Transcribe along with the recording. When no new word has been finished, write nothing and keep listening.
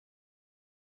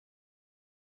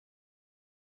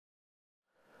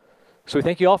So we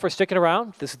thank you all for sticking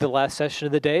around. This is the last session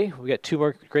of the day. We got 2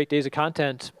 more great days of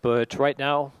content, but right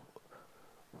now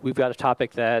we've got a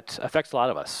topic that affects a lot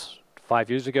of us. 5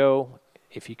 years ago,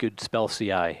 if you could spell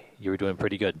CI, you were doing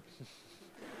pretty good.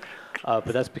 But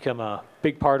that's become a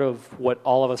big part of what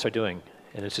all of us are doing.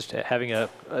 And it's just having a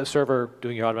server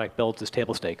doing your automatic builds is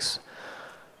table stakes.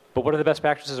 But what are the best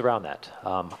practices around that?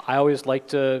 I always like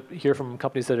to hear from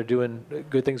companies that are doing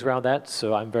good things around that,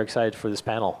 so I'm very excited for this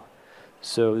panel.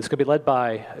 So this is going to be led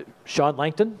by Shawn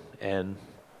Lankton, and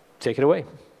take it away.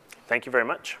 Thank you very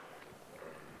much.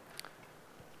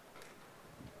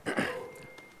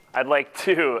 I'd like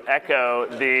to echo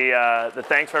the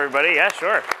thanks for everybody. Yeah,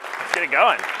 sure. Let's get it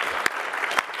going.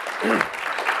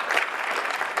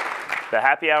 The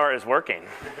happy hour is working.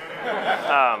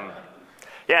 Yeah,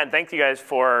 and thank you guys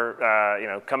for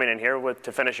coming in here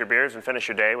to finish your beers and finish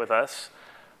your day with us.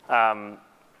 We're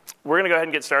going to go ahead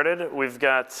and get started. We've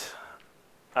got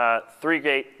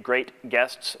 3 great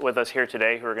guests with us here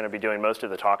today who are going to be doing most of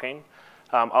the talking.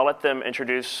 I'll let them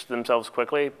introduce themselves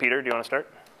quickly. Peter, do you want to start?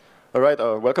 All right,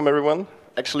 welcome everyone.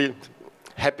 Actually,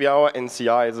 happy hour and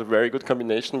CI is a very good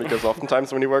combination because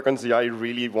oftentimes when you work on CI, you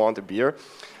really want a beer.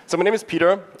 So my name is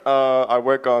Peter. I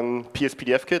work on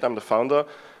PSPDFKit. I'm the founder.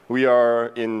 We are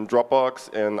in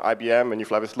Dropbox and IBM, and you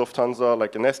fly with Lufthansa,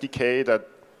 like an SDK that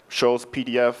shows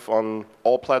PDF on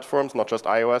all platforms, not just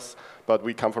iOS, but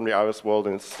we come from the iOS world,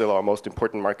 and it's still our most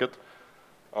important market.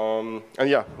 And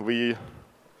yeah,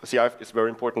 CI is very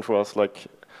important for us. Like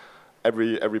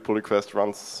every pull request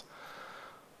runs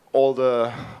all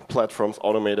the platforms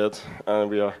automated, and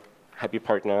we are a happy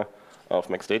partner of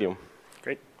MacStadium.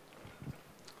 Great.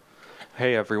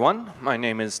 Hey everyone, my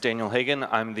name is Daniel Hagen.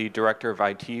 I'm the Director of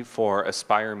IT for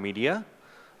Aspyr Media.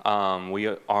 We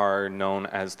are known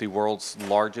as the world's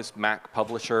largest Mac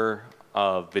publisher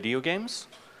of video games.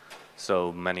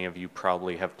 So many of you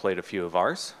probably have played a few of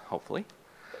ours, hopefully.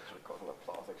 Actually, cause an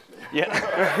applause, actually.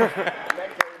 Yeah.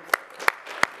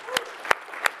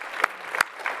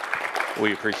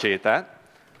 We appreciate that.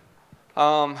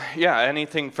 Yeah,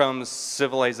 anything from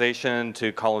Civilization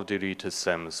to Call of Duty to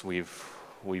Sims.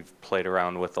 We've played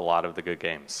around with a lot of the good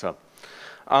games. So,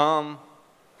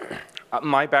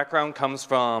 my background comes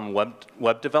from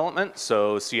web development.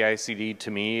 So CI/CD to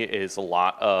me is a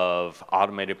lot of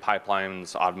automated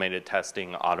pipelines, automated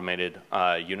testing, automated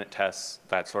unit tests,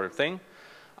 that sort of thing.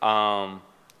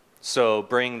 So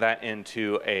bringing that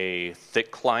into a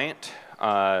thick client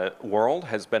world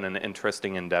has been an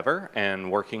interesting endeavor,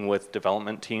 and working with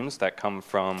development teams that come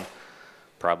from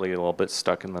probably a little bit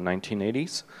stuck in the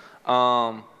 1980s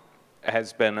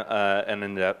has been an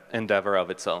endeavor of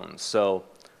its own. So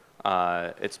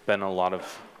it's been a lot of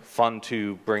fun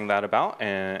to bring that about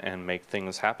and make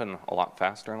things happen a lot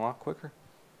faster and a lot quicker.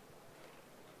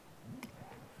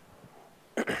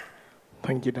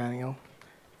 Thank you, Daniel.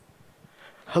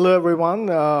 Hello, everyone.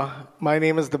 My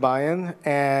name is Debayan,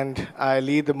 and I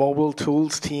lead the mobile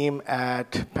tools team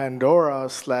at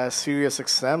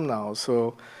Pandora/SiriusXM now.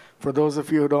 So for those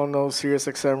of you who don't know,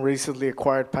 SiriusXM recently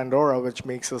acquired Pandora, which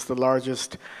makes us the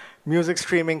largest music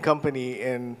streaming company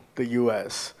in the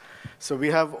US. So we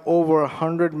have over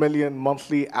 100 million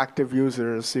monthly active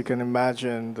users. So you can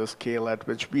imagine the scale at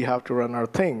which we have to run our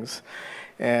things.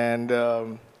 And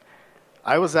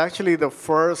I was actually the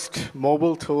first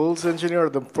mobile tools engineer,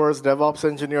 the first DevOps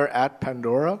engineer at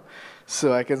Pandora.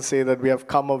 So I can say that we have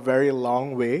come a very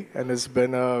long way, and it's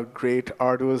been a great,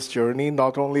 arduous journey,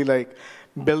 not only like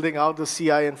building out the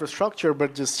CI infrastructure,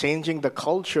 but just changing the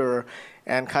culture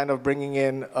and kind of bringing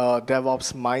in a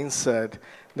DevOps mindset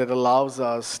that allows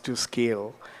us to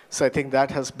scale. So I think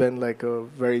that has been like a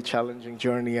very challenging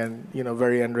journey and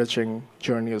very enriching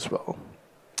journey as well.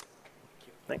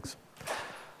 Thanks.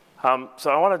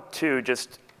 So I wanted to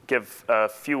just give a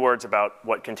few words about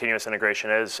what continuous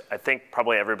integration is. I think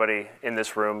probably everybody in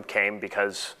this room came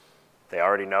because they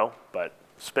already know, but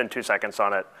spend 2 seconds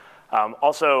on it.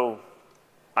 Also,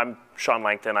 I'm Shawn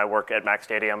Lankton. I work at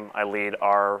MacStadium. I lead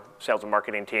our sales and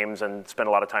marketing teams and spend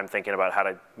a lot of time thinking about how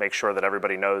to make sure that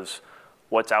everybody knows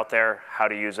what's out there, how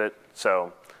to use it,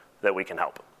 so that we can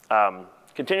help.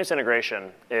 Continuous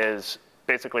integration is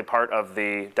basically part of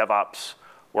the DevOps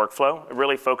workflow. It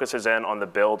really focuses in on the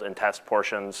build and test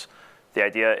portions. The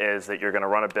idea is that you're going to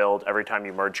run a build every time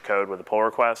you merge code with a pull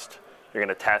request. You're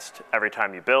going to test every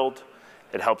time you build.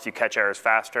 It helps you catch errors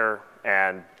faster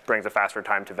and brings a faster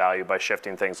time to value by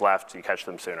shifting things left so you catch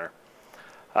them sooner.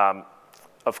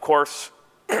 Of course,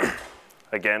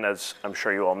 again, as I'm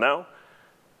sure you all know,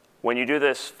 when you do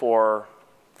this for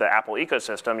the Apple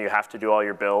ecosystem, you have to do all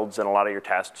your builds and a lot of your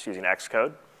tests using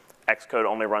Xcode. Xcode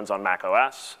only runs on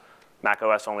macOS.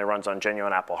 macOS only runs on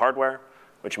genuine Apple hardware.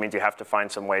 which means you have to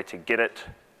find some way to get it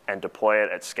and deploy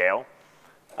it at scale.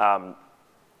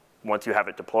 Once you have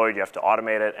it deployed, you have to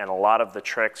automate it, and a lot of the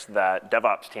tricks that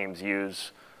DevOps teams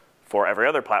use for every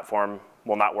other platform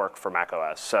will not work for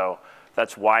macOS. So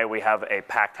that's why we have a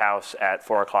packed house at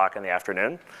 4 o'clock in the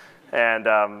afternoon. And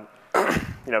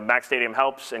MacStadium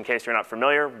helps. In case you're not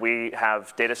familiar, we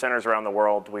have data centers around the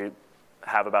world. We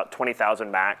have about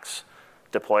 20,000 Macs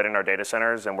deployed in our data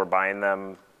centers, and we're buying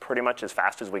them pretty much as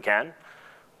fast as we can.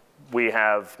 We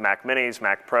have Mac Minis,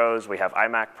 Mac Pros, we have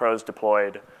iMac Pros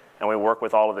deployed, and we work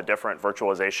with all of the different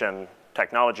virtualization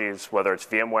technologies, whether it's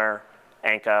VMware,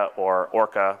 Anka, or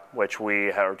Orca, which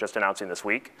we are just announcing this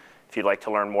week. If you'd like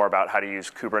to learn more about how to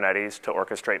use Kubernetes to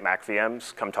orchestrate Mac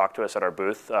VMs, come talk to us at our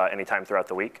booth anytime throughout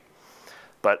the week.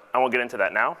 But I won't get into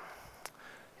that now.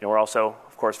 We're also,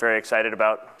 of course, very excited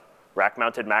about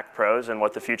rack-mounted Mac Pros and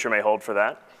what the future may hold for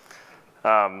that.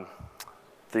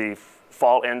 The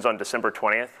fall ends on December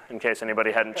 20th, in case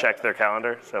anybody hadn't checked their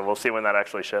calendar. So we'll see when that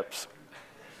actually ships.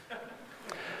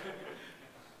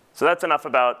 So that's enough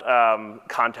about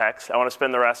context. I want to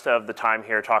spend the rest of the time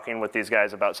here talking with these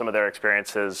guys about some of their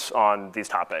experiences on these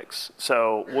topics.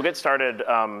 So we'll get started.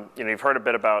 You've heard a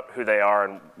bit about who they are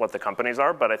and what the companies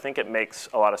are, but I think it makes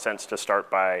a lot of sense to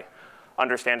start by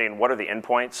understanding what are the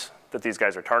endpoints that these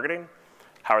guys are targeting,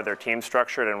 how are their teams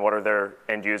structured, and what are their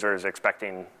end users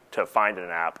expecting to find in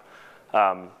an app.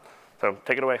 So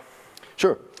take it away.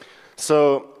 Sure.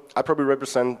 So I probably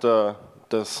represent the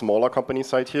smaller company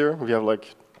side here. We have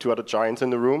like 2 other giants in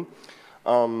the room.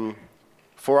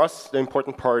 For us, the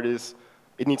important part is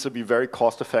it needs to be very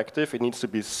cost effective. It needs to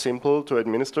be simple to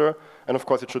administer. And of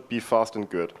course, it should be fast and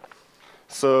good.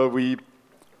 So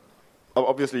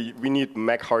obviously, we need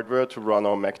Mac hardware to run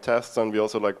our Mac tests. And we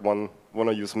also want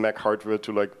to use Mac hardware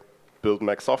to build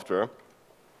Mac software.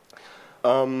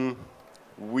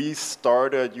 We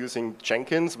started using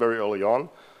Jenkins very early on.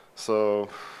 So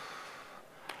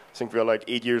I think we are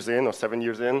 8 years in or 7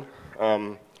 years in.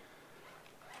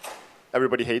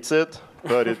 Everybody hates it,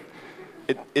 but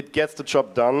it gets the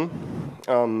job done.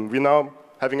 We're now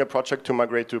having a project to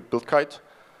migrate to BuildKite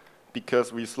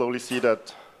because we slowly see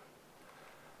that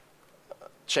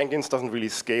Jenkins doesn't really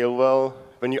scale well.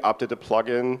 When you update a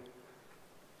plugin,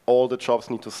 all the jobs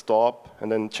need to stop,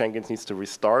 and then Jenkins needs to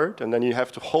restart, and then you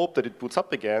have to hope that it boots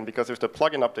up again, because if the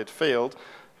plugin update failed,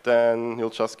 then you'll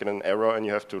just get an error, and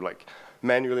you have to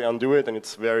manually undo it, and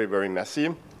it's very, very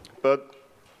messy. But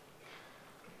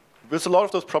there's a lot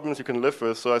of those problems you can live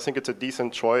with, so I think it's a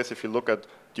decent choice if you look at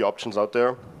the options out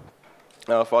there.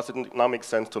 For us, it now makes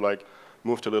sense to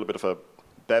move to a little bit of a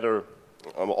better,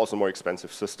 also more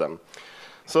expensive system.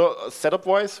 So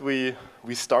setup-wise, we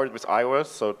started with iOS.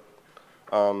 So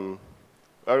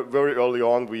very early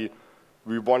on, we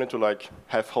wanted to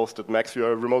have hosted Macs. We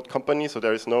are a remote company, so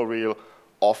there is no real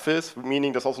office,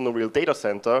 meaning there's also no real data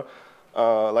center.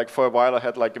 For a while, I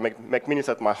had Mac Minis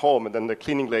at my home, and then the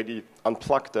cleaning lady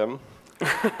unplugged them,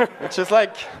 which is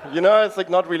it's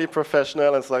not really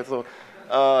professional. It's so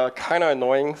kind of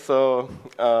annoying. So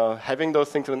having those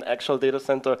things in an actual data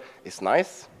center is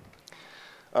nice.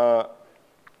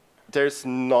 There's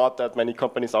not that many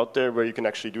companies out there where you can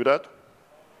actually do that.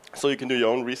 So you can do your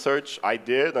own research. I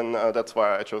did, and that's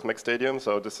why I chose MacStadium.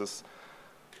 So this is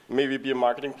maybe be a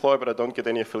marketing ploy, but I don't get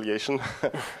any affiliation.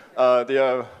 They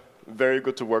are very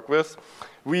good to work with.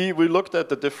 We looked at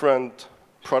the different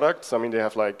products. I mean, they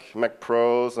have Mac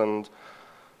Pros and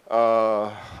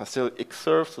still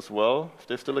Xserves as well, if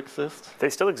they still exist. They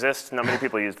still exist. Not many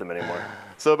people use them anymore.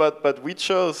 So, but we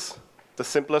chose the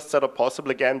simplest setup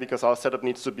possible, again, because our setup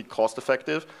needs to be cost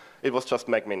effective. It was just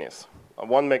Mac Minis.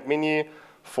 One Mac Mini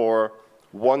for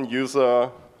one user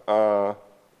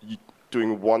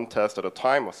doing one test at a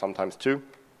time, or sometimes 2.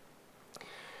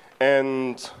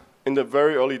 And in the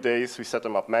very early days, we set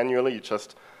them up manually. You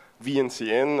just VNC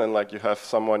in, and you have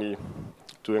somebody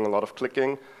doing a lot of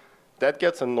clicking. That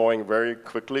gets annoying very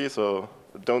quickly, so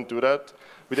don't do that.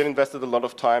 We then invested a lot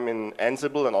of time in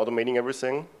Ansible and automating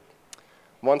everything.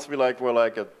 Once we were at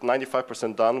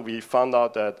 95% done, we found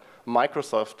out that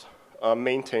Microsoft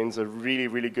maintains a really,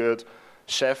 really good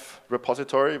chef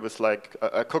repository with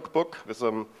a cookbook with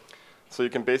so you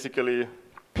can basically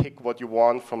pick what you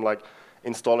want from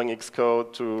installing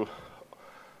Xcode to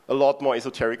a lot more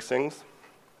esoteric things.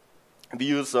 We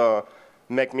use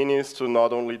Mac Minis to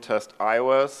not only test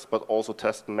iOS, but also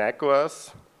test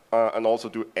macOS, and also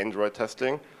do Android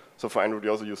testing. So for Android, we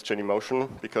also use Genymotion,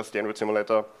 because the Android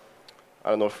simulator, I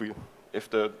don't know if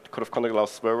the code of conduct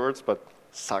allows swear words, but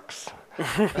sucks.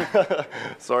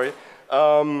 Sorry.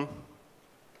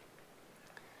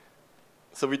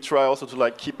 So we try also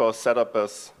to keep our setup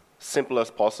as simple as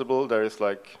possible. There is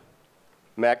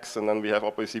Macs, and then we have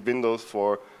obviously Windows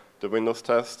for the Windows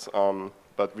tests.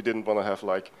 But we didn't want to have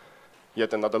like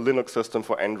yet another Linux system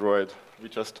for Android. We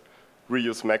just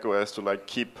reuse macOS to like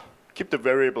keep the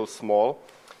variables small.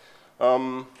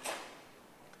 The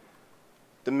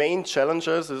main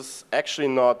challenges is actually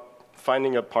not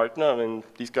finding a partner. I mean,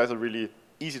 these guys are really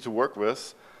easy to work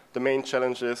with. The main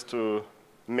challenge is to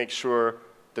make sure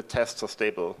the tests are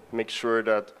stable, make sure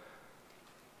that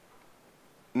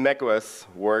macOS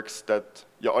works, that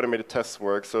your automated tests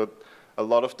work. So a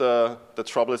lot of the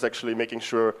trouble is actually making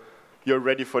sure you're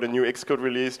ready for the new Xcode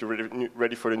release, you're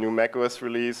ready for the new macOS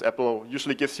release. Apple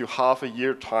usually gives you half a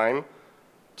year time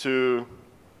to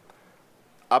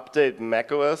update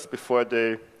macOS before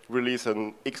they release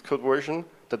an Xcode version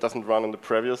that doesn't run on the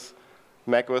previous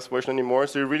macOS version anymore.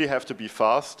 So you really have to be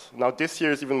fast. Now this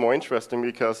year is even more interesting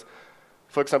because,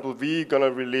 for example, we're going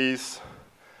to release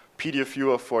PDF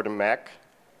Viewer for the Mac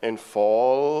in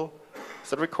fall. Is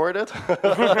that recorded?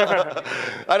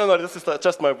 I don't know, this is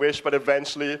just my wish, but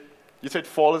eventually, you said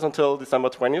fall is until December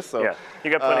 20th, so. Yeah,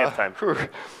 you got plenty of time.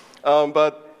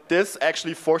 But this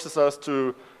actually forces us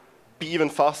to be even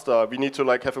faster. We need to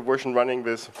like have a version running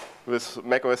with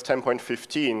macOS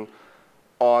 10.15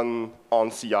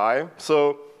 on CI.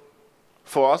 So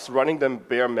for us, running them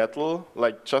bare metal,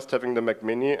 like just having the Mac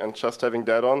Mini and just having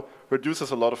that on,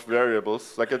 reduces a lot of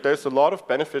variables. Like there's a lot of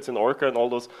benefits in Orca and all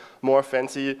those more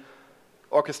fancy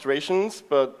orchestrations,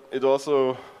 but it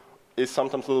also is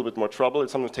sometimes a little bit more trouble. It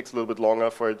sometimes takes a little bit longer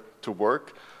for it to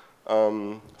work.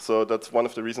 So that's one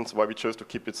of the reasons why we chose to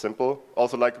keep it simple.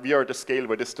 Also, like we are at a scale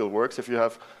where this still works. If you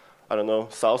have, I don't know,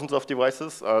 thousands of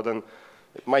devices, then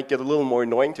it might get a little more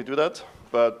annoying to do that.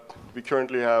 But we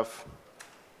currently have,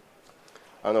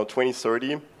 I don't know, 20,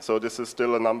 30. So this is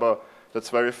still a number that's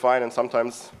very fine. And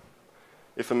sometimes,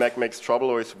 if a Mac makes trouble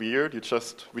or is weird,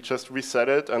 we just reset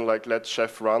it and like let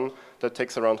Chef run. That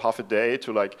takes around half a day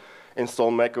to like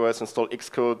install macOS, install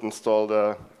Xcode, install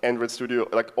the Android Studio,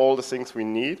 like all the things we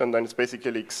need, and then it's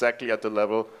basically exactly at the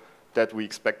level that we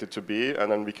expect it to be,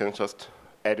 and then we can just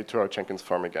add it to our Jenkins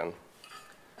farm again.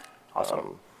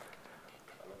 Awesome.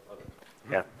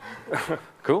 Yeah.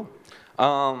 Cool.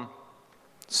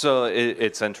 So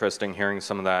it's interesting hearing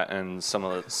some of that and some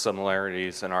of the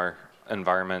similarities in our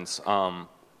environments.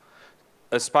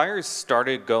 Aspyr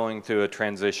started going through a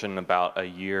transition about a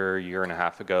year and a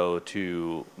half ago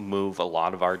to move a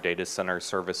lot of our data center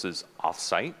services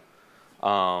off-site.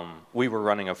 We were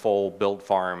running a full build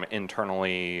farm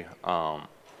internally.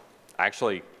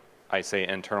 Actually, I say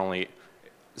internally,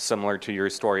 similar to your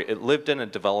story. It lived in a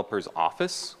developer's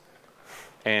office,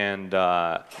 and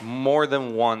more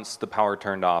than once the power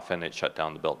turned off and it shut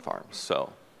down the build farm.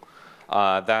 So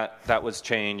that was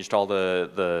changed. All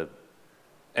the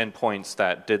endpoints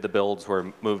that did the builds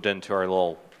were moved into our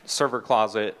little server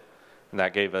closet, and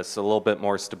that gave us a little bit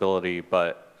more stability.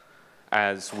 But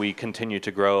as we continue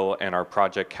to grow and our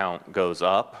project count goes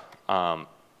up,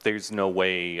 there's no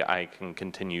way I can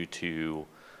continue to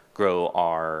grow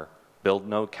our build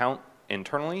node count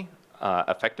internally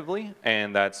effectively,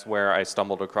 and that's where I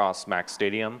stumbled across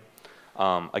MacStadium.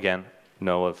 Again,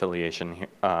 no affiliation here,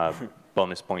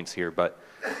 bonus points here, but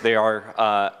they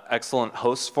are excellent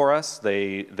hosts for us.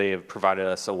 They have provided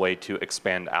us a way to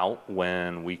expand out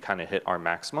when we kind of hit our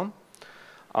maximum.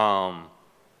 Our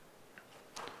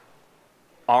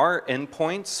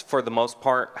endpoints, for the most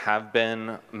part, have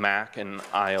been Mac and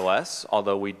iOS,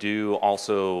 although we do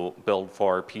also build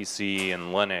for PC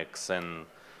and Linux and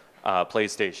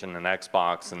PlayStation and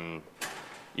Xbox, and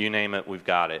you name it, we've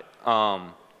got it.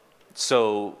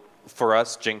 So for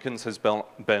us, Jenkins has been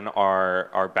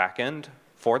our backend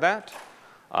for that,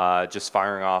 just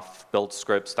firing off build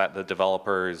scripts that the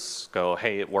developers go,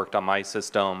 hey, it worked on my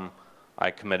system. I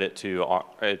commit it to,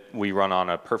 we run on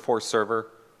a Perforce server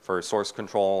for source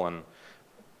control, and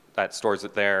that stores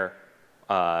it there.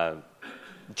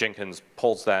 Jenkins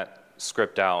pulls that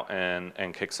script out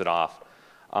and kicks it off.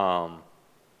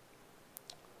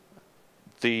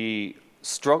 The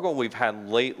struggle we've had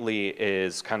lately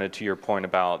is kind of to your point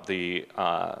about the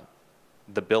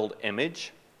build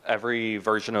image. Every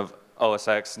version of OS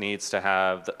X needs to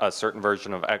have a certain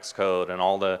version of Xcode and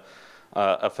all the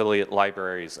affiliate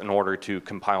libraries in order to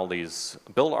compile these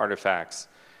build artifacts.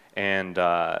 And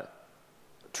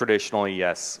traditionally,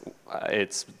 yes,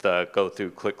 it's the go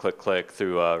through, click, click, click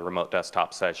through a remote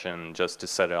desktop session just to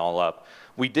set it all up.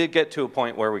 We did get to a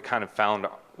point where we kind of found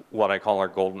what I call our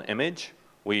golden image.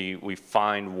 We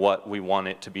find what we want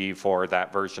it to be for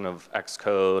that version of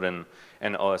Xcode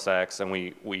and OS X, and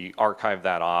we archive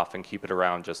that off and keep it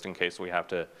around just in case we have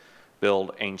to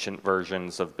build ancient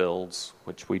versions of builds,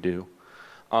 which we do.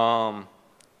 And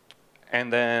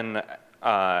then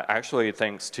actually,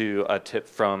 thanks to a tip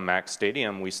from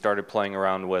MacStadium, we started playing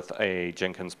around with a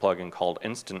Jenkins plugin called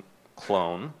Instant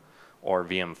Clone, or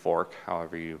VM Fork,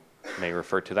 however you may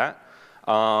refer to that,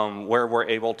 where we're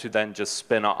able to then just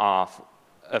spin off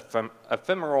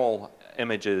ephemeral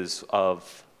images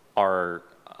of our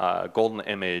golden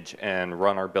image and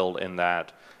run our build in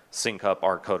that, sync up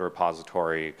our code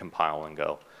repository, compile, and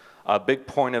go. A big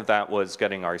point of that was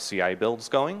getting our CI builds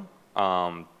going.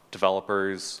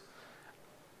 Developers,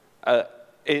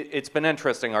 it's been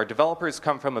interesting. Our developers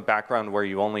come from a background where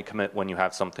you only commit when you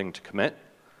have something to commit.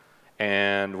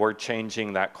 And we're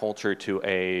changing that culture to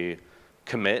a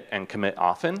commit and commit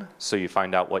often, so you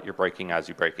find out what you're breaking as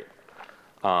you break it.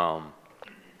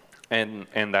 And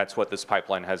that's what this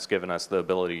pipeline has given us the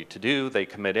ability to do. They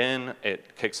commit in,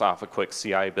 it kicks off a quick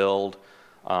CI build,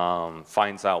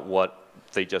 finds out what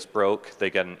they just broke,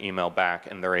 they get an email back,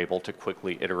 and they're able to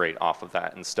quickly iterate off of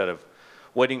that instead of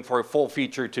waiting for a full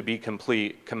feature to be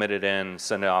complete, commit it in,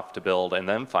 send it off to build, and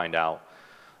then find out.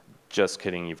 Just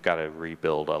kidding, you've got to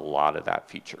rebuild a lot of that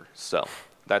feature. So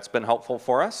that's been helpful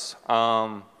for us.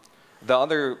 The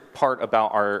other part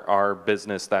about our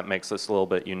business that makes us a little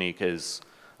bit unique is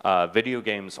video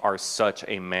games are such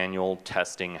a manual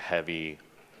testing heavy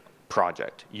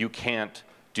project. You can't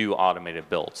do automated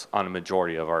builds on a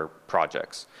majority of our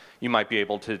projects. You might be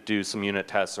able to do some unit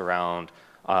tests around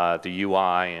the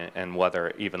UI and whether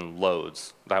it even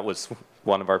loads. That was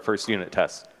one of our first unit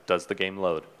tests. Does the game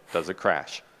load? Does it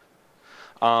crash?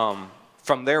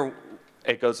 From there,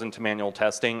 it goes into manual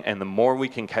testing, and the more we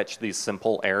can catch these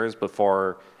simple errors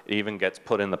before it even gets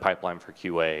put in the pipeline for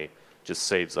QA, just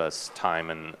saves us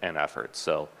time and effort.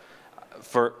 So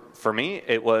for me,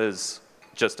 it was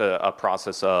just a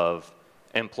process of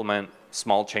implement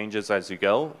small changes as you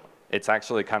go. It's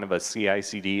actually kind of a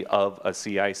CI/CD of a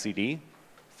CI/CD.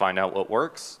 Find out what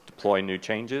works, deploy new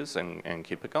changes, and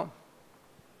keep it going.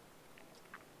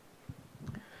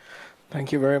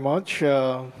 Thank you very much.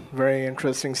 Very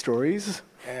interesting stories.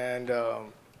 And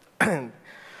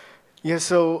yeah,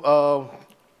 so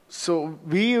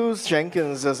we use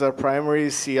Jenkins as our primary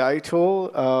CI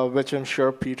tool, which I'm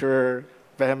sure Peter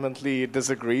vehemently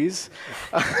disagrees.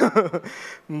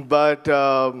 But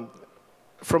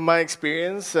from my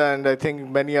experience, and I think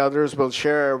many others will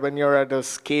share, when you're at a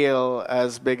scale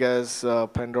as big as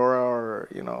Pandora or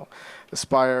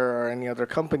Aspyr or any other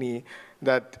company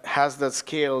that has that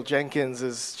scale, Jenkins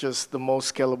is just the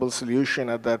most scalable solution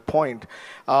at that point.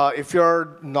 If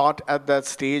you're not at that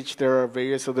stage, there are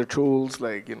various other tools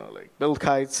like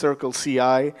BuildKite, Circle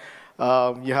CI.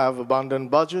 You have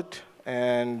abundant budget,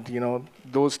 and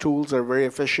those tools are very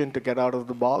efficient to get out of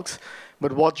the box.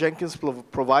 But what Jenkins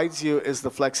provides you is the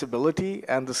flexibility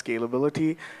and the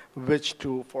scalability, which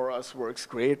for us works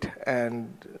great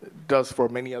and does for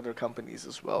many other companies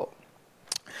as well.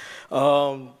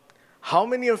 How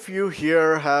many of you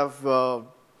here have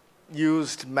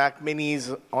used Mac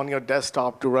Minis on your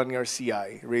desktop to run your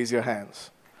CI? Raise your hands.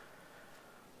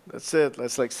 That's it.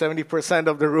 That's like 70%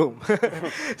 of the room.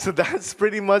 So that's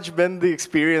pretty much been the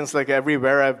experience like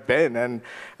everywhere I've been. And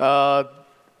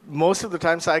most of the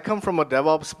times I come from a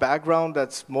DevOps background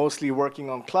that's mostly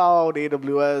working on cloud,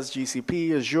 AWS,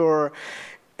 GCP, Azure.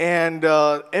 And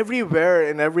everywhere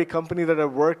in every company that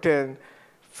I've worked in,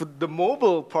 for the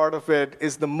mobile part of it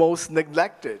is the most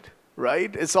neglected,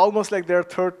 right? It's almost like they're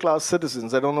third-class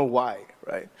citizens. I don't know why,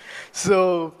 right?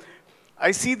 So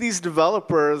I see these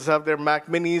developers have their Mac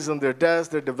Minis on their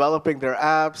desk. They're developing their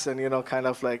apps, and kind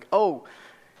of like, oh,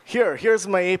 here's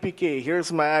my APK,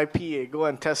 here's my IPA, go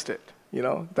and test it.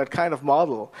 That kind of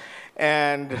model.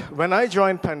 And when I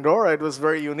joined Pandora, it was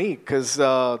very unique because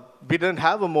we didn't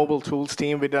have a mobile tools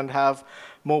team. We didn't have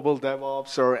mobile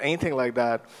DevOps or anything like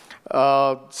that.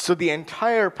 So the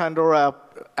entire Pandora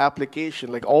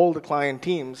application, like all the client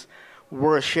teams,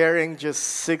 were sharing just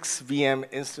 6 VM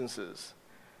instances.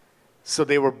 So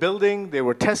they were building, they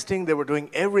were testing, they were doing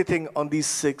everything on these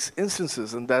 6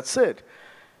 instances, and that's it.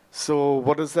 So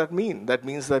what does that mean? That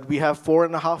means that we have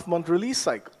 4.5-month release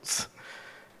cycles,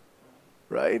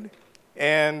 right?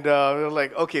 And we're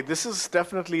like, OK, this is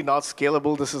definitely not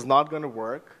scalable. This is not going to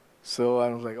work. So I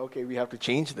was like, OK, we have to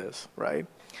change this, right?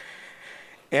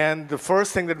 And the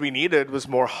first thing that we needed was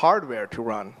more hardware to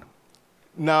run.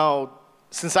 Now,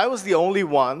 since I was the only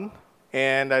one,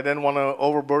 and I didn't want to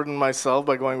overburden myself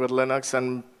by going with Linux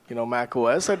and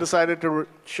macOS, I decided to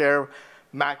share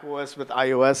macOS with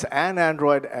iOS and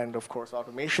Android, and of course,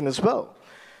 automation as well.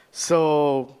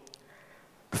 So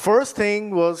the first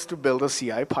thing was to build a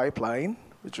CI pipeline,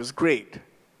 which was great.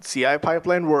 CI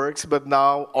pipeline works, but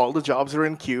now all the jobs are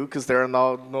in queue because there are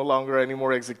now no longer any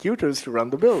more executors to run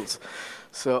the builds.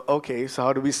 So, okay, so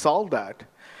how do we solve that?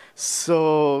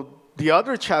 So the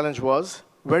other challenge was,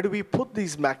 where do we put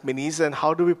these Mac Minis and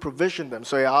how do we provision them?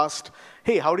 So I asked,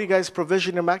 hey, how do you guys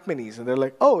provision your Mac Minis? And they're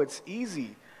like, oh, it's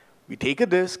easy. We take a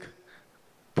disk,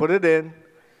 put it in,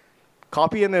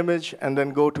 copy an image, and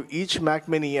then go to each Mac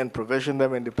Mini and provision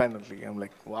them independently. I'm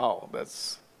like, wow,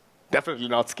 that's definitely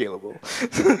not scalable.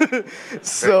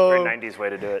 So very 90s way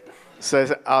to do it. So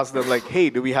I asked them, like, hey,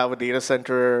 do we have a data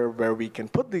center where we can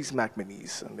put these Mac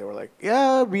Minis? And they were like,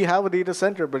 yeah, we have a data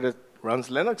center, but it runs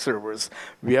Linux servers.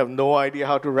 We have no idea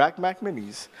how to rack Mac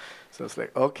Minis. So it's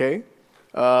like, okay.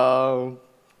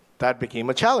 That became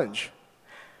a challenge.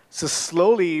 So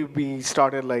slowly we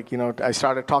started, like, I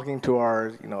started talking to our,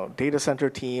 data center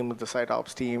team, the site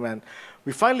ops team, and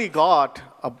we finally got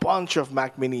a bunch of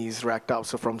Mac Minis racked up.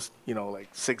 So from, like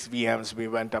 6 VMs, we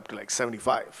went up to like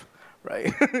 75,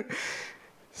 right?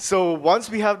 So once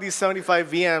we have these 75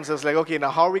 VMs, I was like, okay, now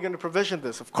how are we going to provision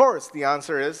this? Of course, the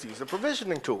answer is use a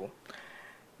provisioning tool.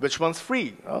 Which one's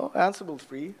free? Oh, Ansible's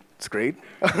free. It's great.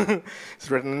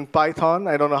 It's written in Python.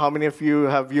 I don't know how many of you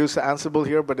have used Ansible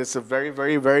here, but it's a very,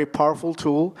 very, very powerful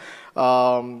tool.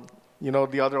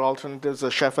 The other alternatives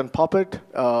are Chef and Puppet.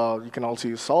 You can also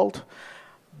use Salt.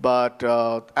 But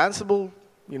Ansible,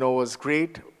 was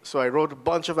great. So I wrote a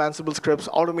bunch of Ansible scripts,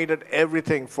 automated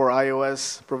everything for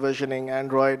iOS, provisioning,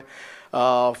 Android,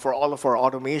 for all of our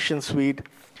automation suite.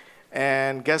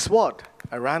 And guess what?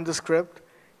 I ran the script,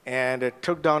 and it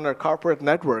took down our corporate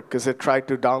network because it tried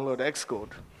to download Xcode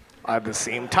at the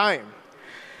same time.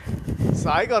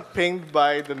 So I got pinged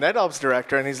by the NetOps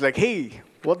director, and he's like, hey,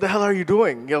 what the hell are you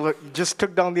doing? You just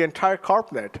took down the entire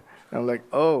CorpNet. And I'm like,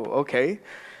 oh, okay.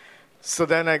 So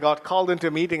then I got called into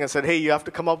a meeting and said, hey, you have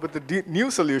to come up with a new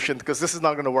solution because this is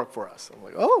not going to work for us. I'm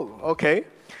like, oh, okay.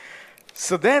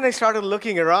 So then I started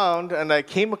looking around, and I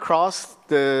came across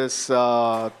this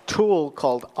tool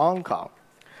called AltConf.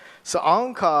 So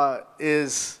AltConf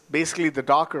is basically the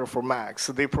Docker for Mac.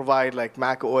 So they provide like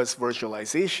macOS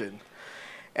virtualization.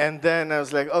 And then I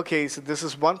was like, okay, so this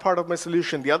is one part of my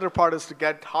solution. The other part is to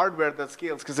get hardware that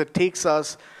scales, because it takes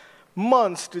us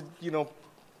months to,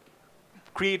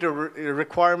 create a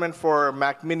requirement for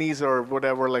Mac Minis or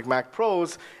whatever, like Mac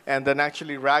Pros, and then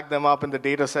actually rack them up in the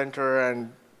data center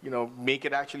and, make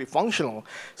it actually functional.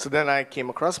 So then I came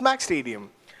across MacStadium,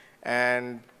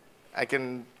 and I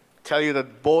can tell you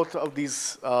that both of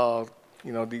these,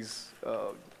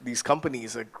 these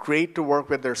companies are great to work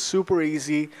with. They're super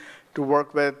easy to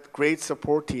work with, great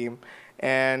support team,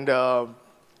 and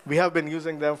we have been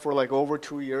using them for like over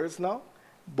 2 years now,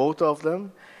 both of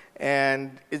them,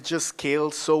 and it just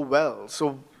scales so well.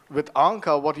 So with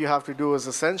AltConf, what you have to do is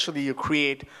essentially you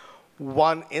create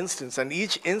one instance, and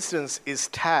each instance is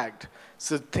tagged.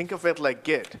 So think of it like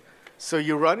Git. So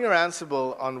you run your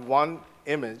Ansible on one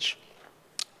image,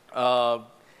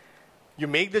 you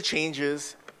make the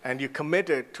changes, and you commit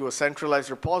it to a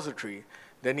centralized repository.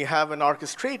 Then you have an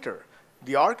orchestrator.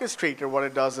 The orchestrator, what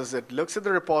it does is it looks at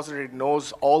the repository, it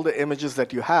knows all the images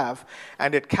that you have,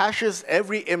 and it caches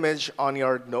every image on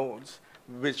your nodes,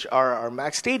 which are our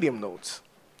MacStadium nodes,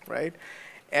 right?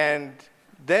 And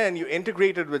then you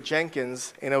integrate it with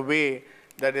Jenkins in a way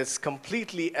that is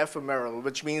completely ephemeral,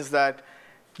 which means that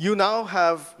you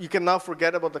can now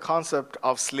forget about the concept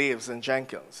of slaves in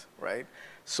Jenkins, right?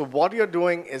 So what you're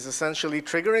doing is essentially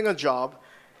triggering a job.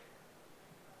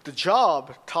 The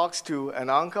job talks to an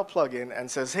AltConf plugin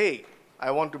and says, hey, I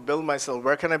want to build myself.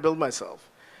 Where can I build myself?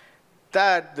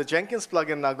 The Jenkins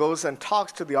plugin now goes and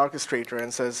talks to the orchestrator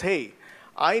and says, hey,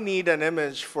 I need an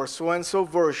image for so-and-so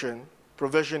version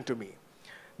provisioned to me.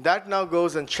 That now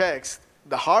goes and checks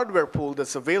the hardware pool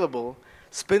that's available,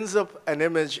 spins up an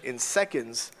image in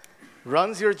seconds,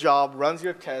 runs your job, runs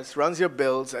your tests, runs your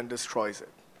builds, and destroys it.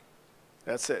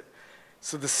 That's it.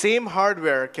 So the same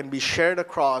hardware can be shared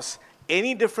across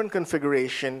any different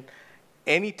configuration,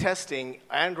 any testing,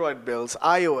 Android builds,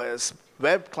 iOS,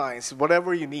 web clients,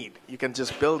 whatever you need. You can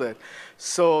just build it.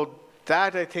 So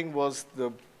that, I think, was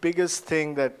the biggest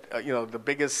thing that, the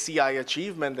biggest CI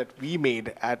achievement that we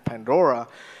made at Pandora,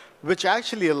 which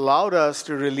actually allowed us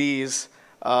to release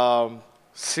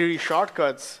Siri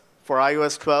shortcuts for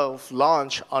iOS 12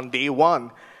 launch on day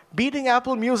 1, beating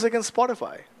Apple Music and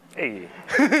Spotify. Hey.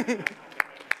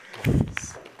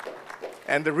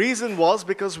 And the reason was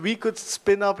because we could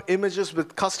spin up images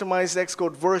with customized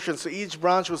Xcode versions. So each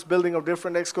branch was building of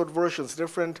different Xcode versions,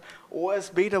 different OS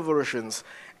beta versions.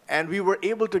 And we were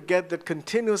able to get that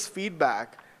continuous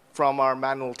feedback from our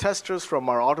manual testers, from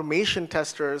our automation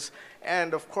testers,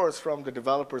 and of course from the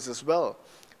developers as well.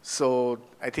 So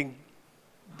I think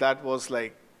that was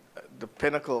like the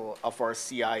pinnacle of our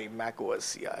CI,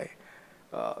 macOS CI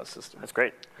system. That's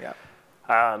great. Yeah.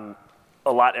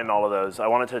 A lot in all of those. I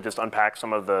wanted to just unpack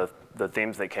some of the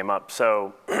themes that came up.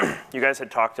 So you guys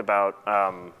had talked about,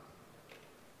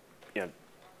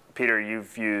 Peter, you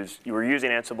were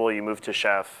using Ansible, you moved to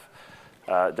Chef.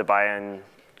 Debayan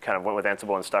kind of went with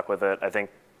Ansible and stuck with it. I think,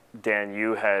 Dan,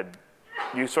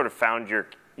 you sort of found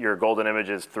your golden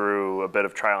images through a bit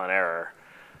of trial and error.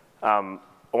 I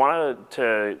wanted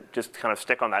to just kind of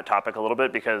stick on that topic a little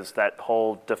bit because that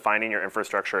whole defining your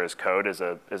infrastructure as code is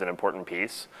an important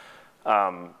piece.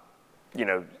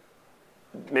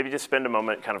 Maybe just spend a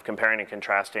moment kind of comparing and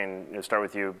contrasting. Start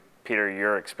with you, Peter,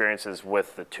 your experiences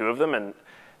with the two of them, and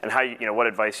how what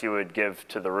advice you would give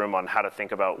to the room on how to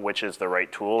think about which is the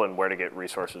right tool and where to get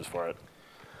resources for it.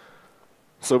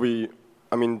 So the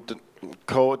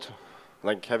code,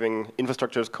 like having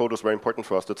infrastructure as code was very important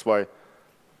for us. That's why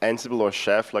Ansible or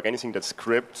Chef, like anything that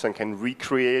scripts and can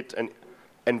recreate an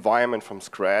environment from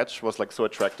scratch, was like so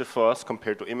attractive for us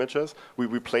compared to images.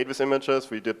 We played with images,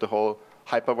 we did the whole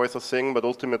hypervisor thing, but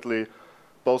ultimately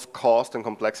both cost and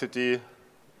complexity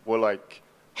were like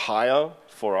higher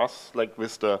for us. Like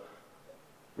with we're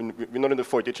not in the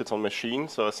 4 digits on machine,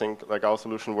 so I think like our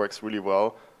solution works really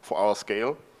well for our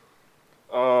scale.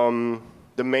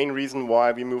 The main reason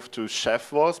why we moved to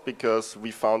Chef was because we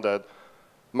found that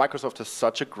Microsoft has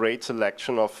such a great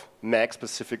selection of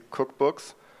Mac-specific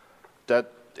cookbooks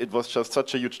that it was just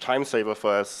such a huge time saver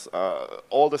for us.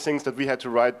 All the things that we had to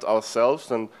write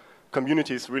ourselves, and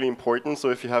community is really important. So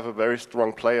if you have a very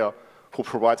strong player who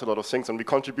provides a lot of things, and we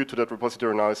contribute to that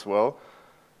repository now as well,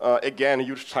 again, a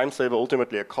huge time saver,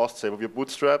 ultimately a cost saver. We're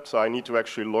bootstrapped, so I need to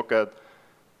actually look at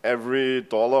every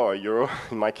dollar or euro,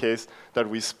 in my case, that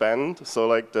we spend. So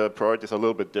like the priorities are a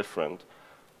little bit different.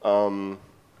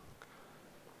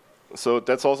 So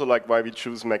that's also like why we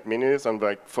choose Mac Minis, and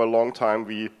like for a long time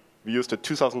we used the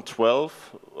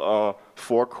 2012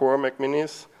 4-core Mac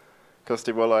Minis because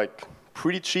they were like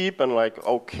pretty cheap and like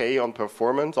okay on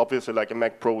performance. Obviously, like a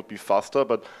Mac Pro would be faster,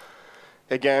 but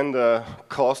again, the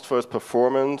cost versus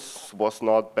performance was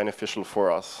not beneficial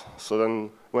for us. So then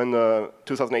when the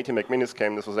 2018 Mac Minis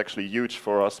came, this was actually huge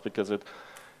for us because it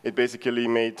basically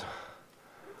made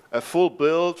a full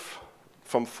build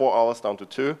from 4 hours down to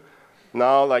 2.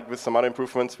 Now, like with some other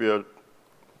improvements, we are,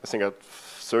 I think, at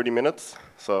 30 minutes.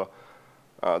 So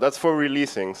that's for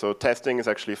releasing. So testing is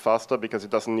actually faster because it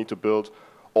doesn't need to build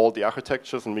all the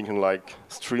architectures, and we can like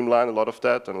streamline a lot of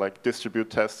that and like distribute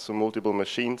tests to multiple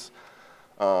machines.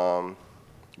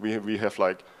 We have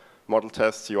like model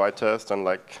tests, UI tests, and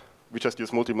like we just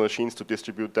use multiple machines to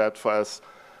distribute that for us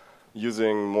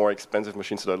using more expensive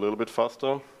machines that are a little bit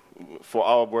faster. For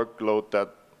our workload,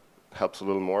 that helps a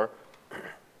little more.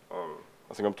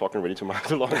 I think I'm talking really too much.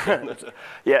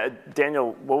 Yeah,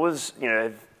 Daniel, what was,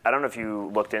 I don't know if you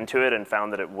looked into it and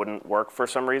found that it wouldn't work for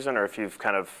some reason, or if you've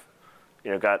kind of,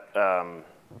 got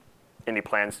any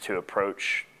plans to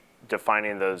approach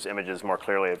defining those images more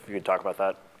clearly, if you could talk about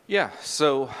that. Yeah,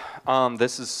 so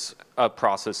this is a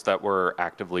process that we're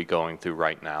actively going through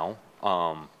right now.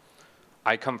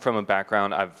 I come from a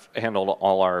background, I've handled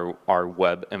all our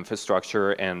web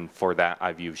infrastructure, and for that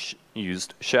I've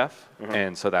used Chef,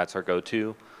 and so that's our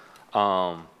go-to.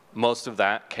 Most of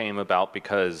that came about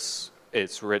because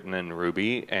it's written in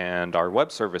Ruby, and our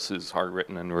web services are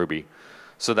written in Ruby.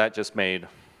 So that just made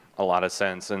a lot of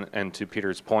sense, and to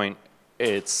Peter's point,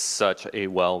 it's such a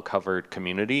well-covered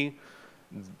community.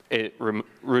 It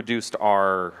reduced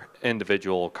our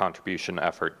individual contribution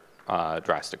effort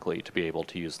drastically to be able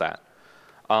to use that.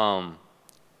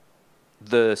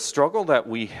 The struggle that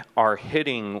we are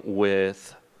hitting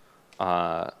with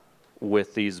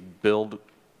these build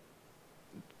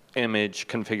image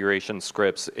configuration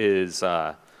scripts is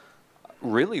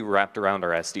really wrapped around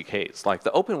our SDKs. Like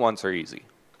the open ones are easy.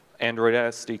 Android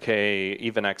SDK,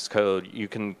 even Xcode, you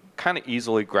can kind of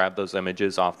easily grab those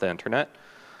images off the internet,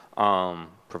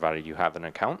 provided you have an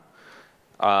account.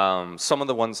 Some of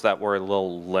the ones that we're a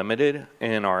little limited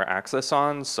in our access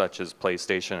on, such as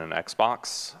PlayStation and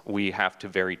Xbox, we have to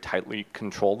very tightly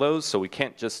control those, so we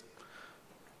can't just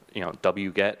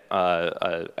wget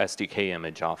a SDK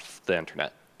image off the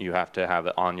internet. You have to have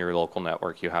it on your local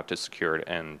network, you have to secure it,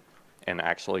 and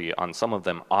actually on some of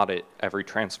them audit every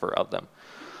transfer of them.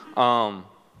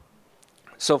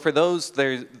 So for those,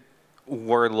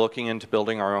 we're looking into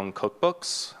building our own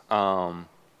cookbooks.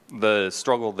 The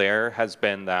struggle there has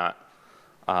been that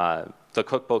the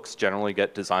cookbooks generally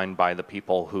get designed by the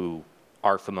people who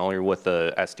are familiar with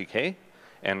the SDK,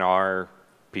 and our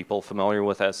people familiar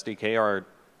with SDK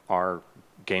are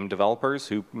game developers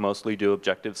who mostly do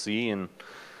Objective-C and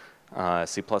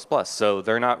C++. So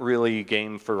they're not really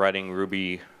game for writing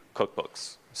Ruby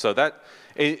cookbooks. So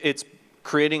it's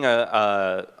creating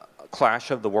a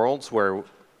clash of the worlds where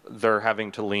they're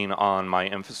having to lean on my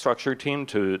infrastructure team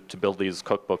to build these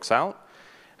cookbooks out,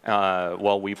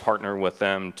 while we partner with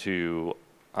them to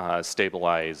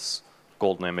stabilize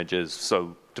golden images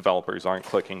so developers aren't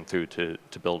clicking through to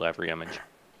build every image.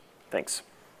 Thanks.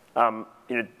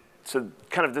 So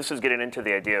kind of this is getting into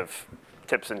the idea of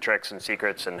tips and tricks and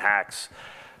secrets and hacks.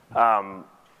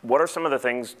 What are some of the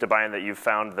things, Debayan, that you've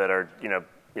found that are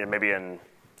maybe in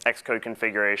Xcode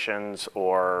configurations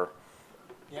or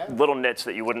little nits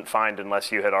that you wouldn't find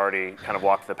unless you had already kind of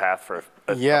walked the path for a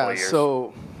couple of years?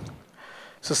 So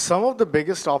some of the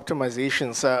biggest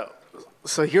optimizations.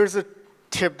 So here's a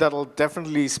tip that'll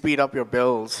definitely speed up your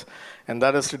builds, and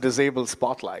that is to disable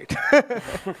Spotlight.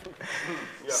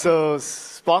 So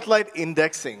Spotlight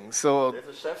indexing. So There's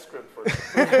a chef script for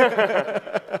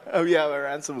it. oh yeah, our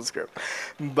Ansible script.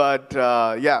 But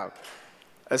yeah,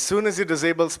 as soon as you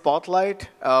disable Spotlight,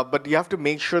 but you have to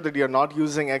make sure that you're not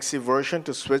using XC version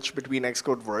to switch between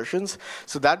Xcode versions.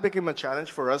 So that became a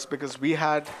challenge for us because we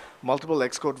had multiple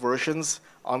Xcode versions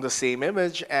on the same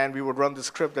image, and we would run the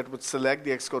script that would select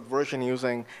the Xcode version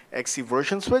using XC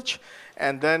version switch.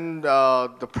 And then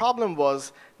the problem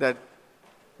was that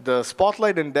the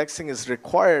Spotlight indexing is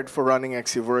required for running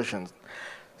XC versions.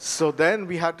 So then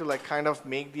we had to kind of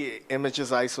make the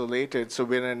images isolated so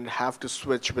we didn't have to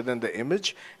switch within the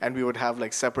image, and we would have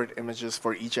separate images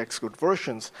for each Xcode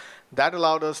versions. That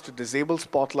allowed us to disable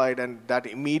Spotlight, and that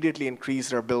immediately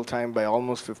increased our build time by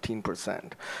almost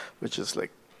 15%, which is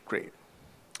great.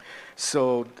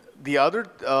 So the other,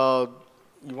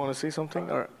 you want to say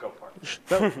something? Or? Go for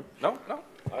it. No.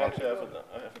 I actually have a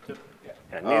tip.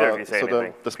 Yeah, neither of you say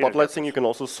anything. The Spotlight thing you can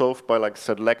also solve by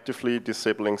selectively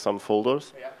disabling some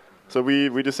folders. Yeah. So we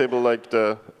disable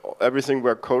everything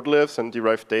where code lives and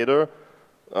derived data,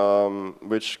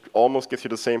 which almost gives you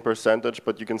the same percentage,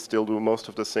 but you can still do most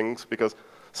of the things because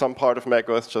some part of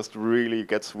macOS just really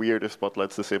gets weird if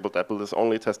Spotlight's disabled. Apple is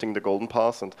only testing the golden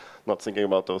path and not thinking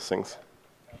about those things.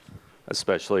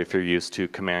 Especially if you're used to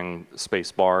command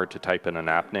spacebar to type in an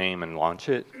app name and launch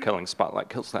it. Killing Spotlight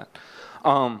kills that.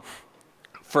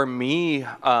 For me,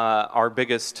 the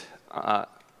biggest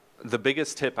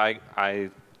tip I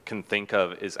can think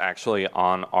of is actually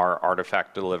on our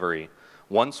artifact delivery.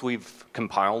 Once we've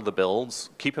compiled the builds,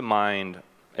 keep in mind,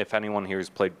 if anyone here has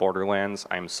played Borderlands,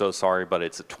 I'm so sorry, but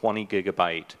it's a 20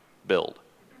 gigabyte build.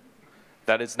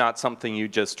 That is not something you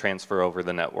just transfer over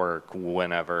the network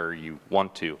whenever you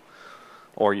want to.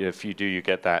 Or if you do, you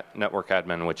get that network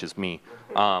admin, which is me.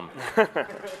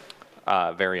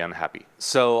 Very unhappy.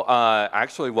 So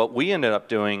actually what we ended up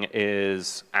doing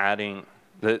is adding,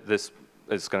 this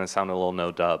is going to sound a little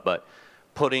no-dub, but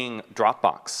putting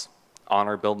Dropbox on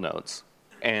our build nodes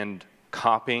and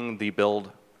copying the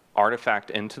build artifact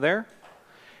into there.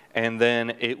 And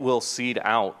then it will seed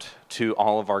out to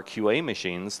all of our QA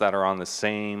machines that are on the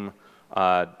same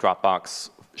Dropbox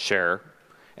share.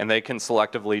 And they can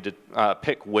selectively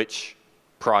pick which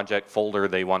project folder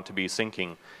they want to be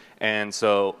syncing. And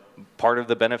so part of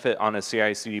the benefit on a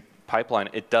CI/CD pipeline,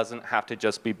 it doesn't have to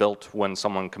just be built when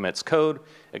someone commits code.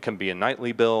 It can be a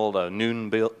nightly build, a noon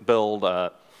build,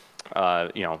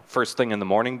 first thing in the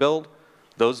morning build.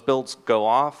 Those builds go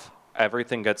off.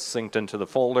 Everything gets synced into the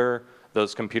folder.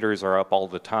 Those computers are up all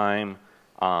the time.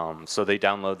 So they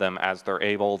download them as they're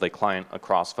able. They client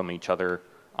across from each other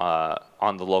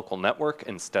on the local network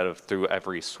instead of through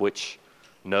every switch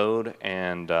node.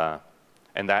 And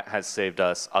that has saved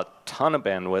us a ton of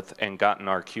bandwidth and gotten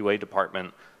our QA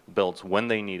department builds when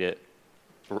they need it,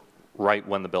 right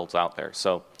when the build's out there.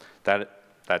 So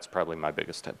that's probably my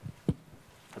biggest tip.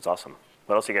 That's awesome.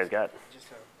 What else you guys got?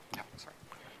 Yeah, sorry.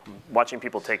 Watching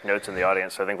people take notes in the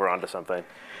audience, so I think we're onto something.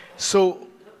 So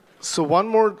one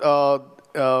more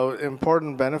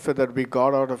important benefit that we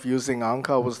got out of using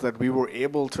Anka was that we were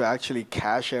able to actually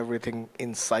cache everything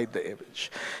inside the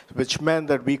image, which meant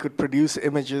that we could produce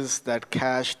images that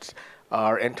cached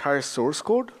our entire source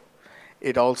code.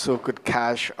 It also could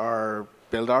cache our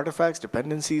build artifacts,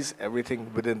 dependencies,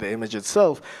 everything within the image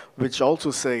itself, which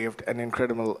also saved an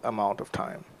incredible amount of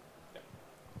time.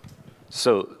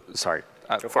 So, sorry,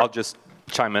 I'll just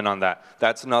chime in on that.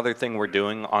 That's another thing we're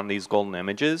doing on these golden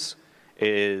images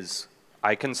is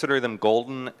I consider them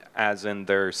golden as in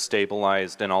they're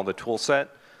stabilized in all the tool set,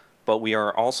 but we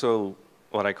are also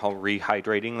what I call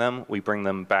rehydrating them. We bring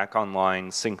them back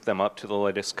online, sync them up to the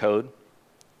latest code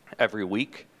every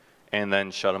week, and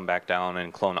then shut them back down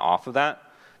and clone off of that.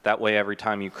 That way, every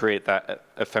time you create that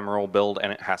ephemeral build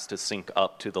and it has to sync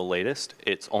up to the latest,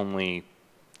 it's only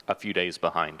a few days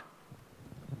behind.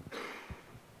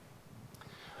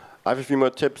 I have a few more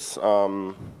tips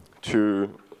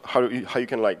to how you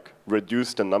can like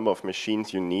reduce the number of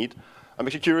machines you need. I'm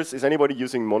actually curious, is anybody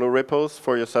using monorepos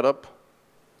for your setup?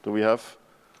 Do we have?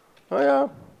 Oh yeah,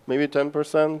 maybe 10%,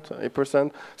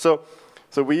 8%.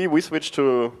 So we switched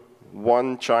to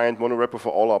one giant monorepo for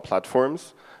all our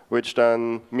platforms, which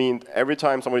then meant every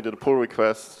time somebody did a pull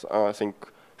request, I think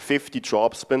 50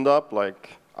 jobs spinned up,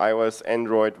 like iOS,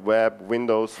 Android, web,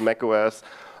 Windows, macOS.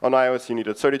 On iOS, you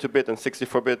needed 32-bit and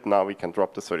 64-bit. Now we can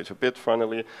drop the 32-bit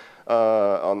finally.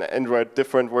 On Android,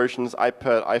 different versions,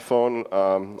 iPad, iPhone,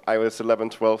 iOS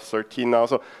 11, 12, 13 now.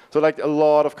 So like a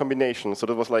lot of combinations. So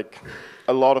there was like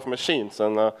a lot of machines.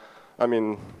 And I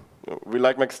mean, we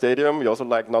like MacStadium. We also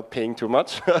like not paying too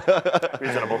much.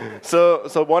 Reasonable.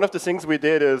 So one of the things we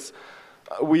did is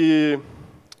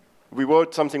we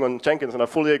wrote something on Jenkins, and I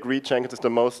fully agree Jenkins is the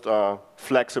most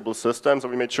flexible system, so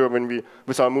we made sure when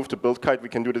with our move to BuildKite, we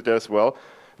can do it there as well.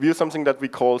 We use something that we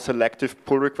call selective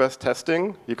pull request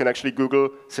testing. You can actually Google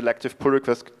selective pull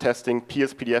request testing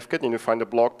PSPDFKit, and you find a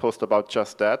blog post about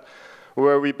just that,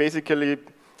 where we basically,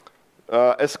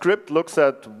 a script looks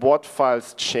at what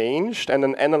files changed and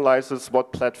then analyzes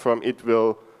what platform it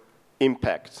will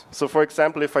impact. So for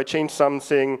example, if I change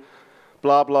something,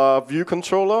 blah, blah, view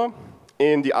controller,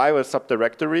 in the iOS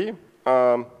subdirectory,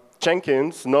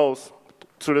 Jenkins knows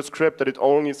through the script that it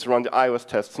only needs to run the iOS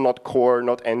tests, not core,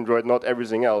 not Android, not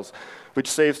everything else, which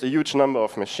saves a huge number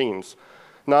of machines.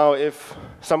 Now, if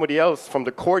somebody else from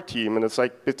the core team, and it's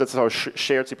like that's our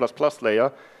shared C++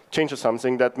 layer, changes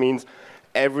something, that means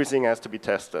everything has to be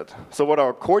tested. So what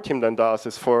our core team then does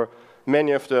is for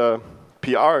many of the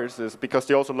PRs is because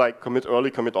they also like commit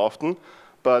early, commit often,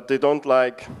 but they don't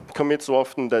like commit so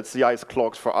often that CI is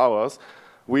clogged for hours.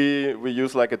 We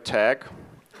use like a tag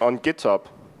on GitHub,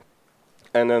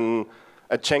 and then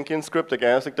a Jenkins script,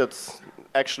 again, I think that's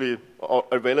actually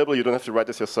available. You don't have to write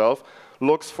this yourself.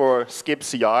 Looks for skip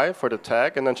CI for the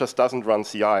tag, and then just doesn't run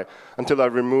CI until I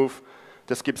remove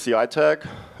the skip CI tag.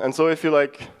 And so if you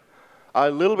like are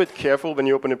a little bit careful when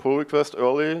you open a pull request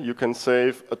early, you can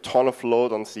save a ton of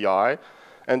load on CI.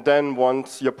 And then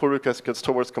once your pull request gets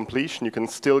towards completion, you can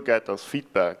still get those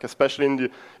feedback. Especially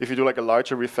if you do like a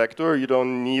larger refactor, you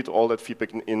don't need all that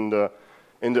feedback in the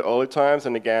early times.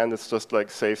 And again, it's just like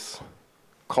saves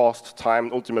cost,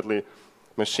 time, ultimately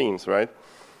machines, right?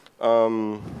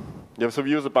 Yeah, so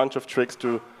we use a bunch of tricks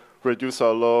to reduce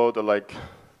our load. Or like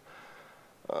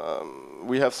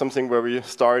we have something where we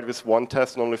start with one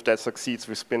test, and only if that succeeds,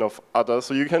 we spin off others.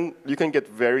 So you can get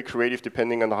very creative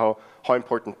depending on how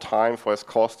important time for us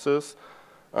costs is.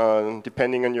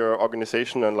 Depending on your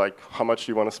organization and like how much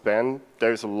you want to spend,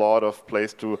 there is a lot of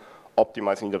place to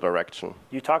optimize in either direction.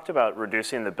 You talked about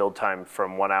reducing the build time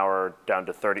from 1 hour down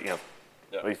to 30,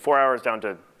 maybe 4 hours down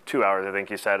to 2 hours, I think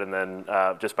you said, and then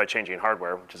just by changing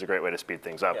hardware, which is a great way to speed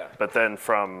things up. Yeah. But then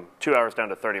from 2 hours down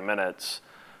to 30 minutes,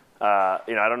 I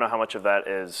don't know how much of that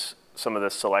is some of the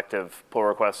selective pull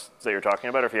requests that you're talking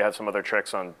about, or if you have some other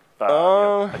tricks on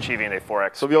achieving a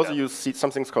 4x. So we also use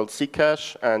something called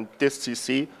Ccache and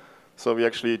distcc. So we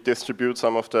actually distribute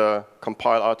some of the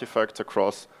compile artifacts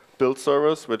across build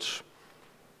servers, which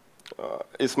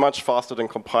is much faster than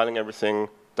compiling everything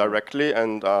directly.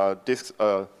 And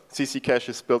Ccache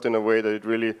is built in a way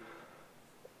that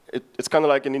it's kind of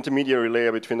like an intermediary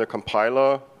layer between the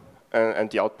compiler and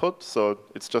the output. So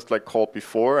it's just like called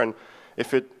before, and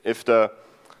if the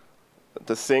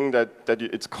thing that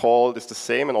it's called is the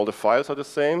same and all the files are the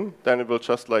same, then it will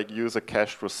just like use a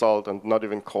cached result and not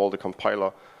even call the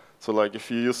compiler. So like if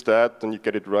you use that, then you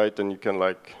get it right, then you can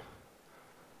like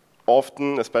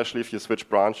often, especially if you switch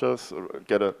branches,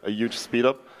 get a huge speed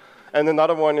up. And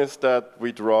another one is that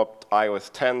we dropped iOS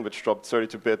 10, which dropped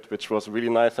 32-bit, which was really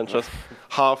nice, and just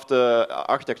half the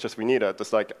architectures we needed.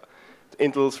 It's like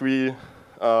Intel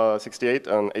 368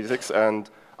 and 86, and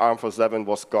ARM47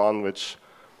 was gone, which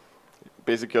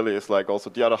basically is like also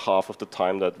the other half of the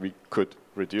time that we could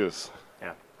reduce.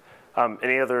 Yeah.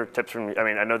 Any other tips from you? I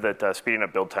mean, I know that speeding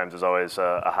up build times is always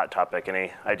a hot topic.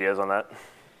 Any ideas on that?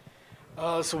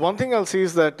 So one thing I'll see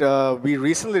is that we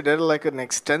recently did like an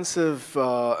extensive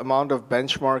amount of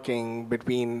benchmarking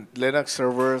between Linux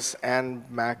servers and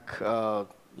Mac,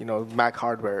 Mac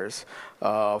hardwares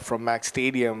from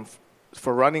MacStadium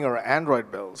for running our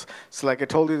Android builds. So like I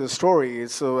told you the story,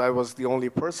 so I was the only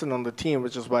person on the team,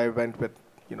 which is why I went with,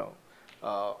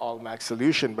 all Mac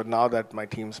solution. But now that my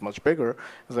team's much bigger, I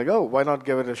was like, oh, why not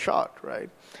give it a shot, right?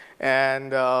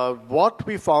 And what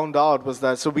we found out was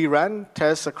that, so we ran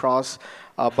tests across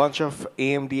a bunch of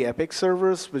AMD EPYC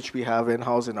servers, which we have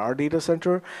in-house in our data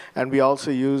center. And we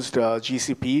also used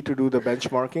GCP to do the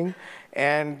benchmarking.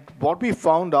 And what we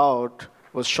found out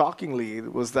was shockingly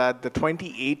was that the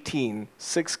 2018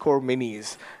 6-core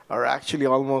minis are actually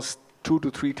almost 2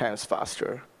 to 3 times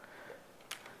faster,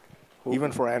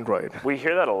 even for Android. We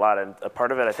hear that a lot, and a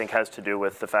part of it I think has to do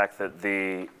with the fact that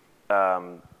the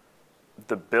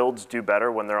builds do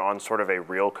better when they're on sort of a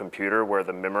real computer where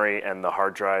the memory and the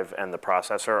hard drive and the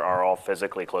processor are all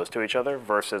physically close to each other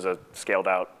versus a scaled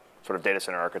out sort of data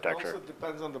center architecture. It also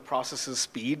depends on the processor's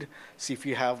speed. See, if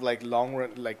you have like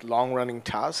long-running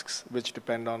tasks which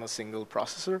depend on a single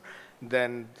processor,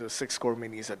 then the 6-core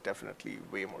minis are definitely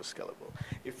way more scalable.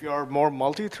 If you're more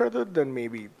multi-threaded, then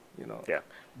maybe, you know. Yeah.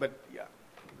 But yeah.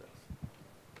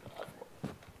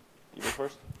 You go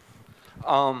first?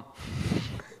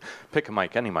 Pick a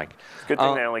mic, any mic. It's a good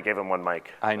thing they only gave him one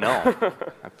mic. I know.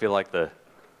 I feel like the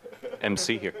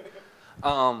MC here.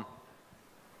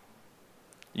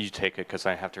 You take it, because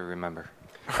I have to remember.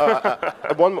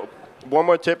 One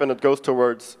more tip, and it goes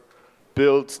towards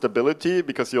build stability,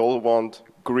 because you all want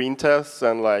green tests,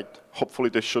 and like hopefully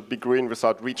they should be green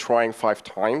without retrying 5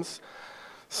 times.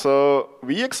 So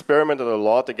we experimented a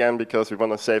lot, again, because we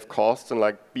want to save costs and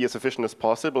like be as efficient as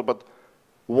possible. But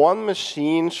one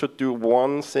machine should do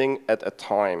one thing at a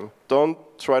time. Don't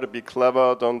try to be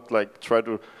clever. Don't like try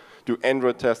to do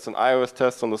Android tests and iOS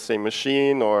tests on the same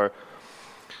machine, or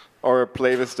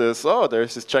play with this. Oh,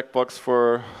 there's this checkbox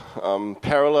for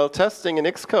parallel testing in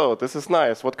Xcode. This is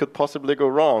nice. What could possibly go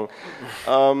wrong?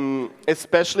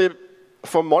 Especially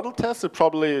for model tests, it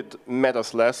probably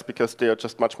matters less because they are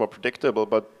just much more predictable.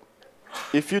 But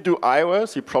if you do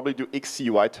iOS, you probably do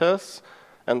XCUI tests,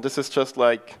 and this is just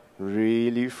like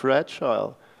really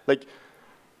fragile. Like,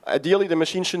 ideally, the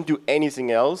machine shouldn't do anything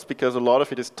else because a lot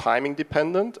of it is timing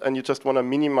dependent, and you just want to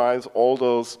minimize all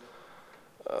those,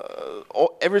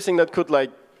 everything that could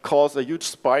like cause a huge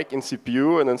spike in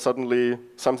CPU, and then suddenly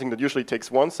something that usually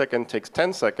takes 1 second takes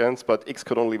 10 seconds, but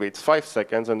Xcode only waits 5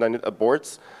 seconds, and then it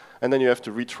aborts, and then you have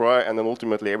to retry, and then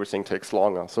ultimately everything takes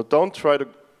longer. So don't try to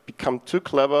become too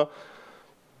clever.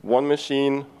 One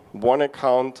machine, one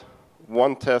account,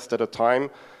 one test at a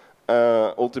time.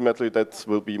 Ultimately, that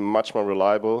will be much more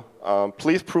reliable.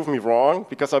 Please prove me wrong,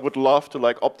 because I would love to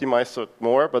like optimize it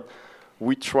more, but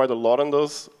we tried a lot on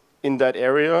those in that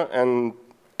area, and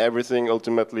everything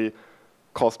ultimately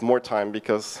cost more time,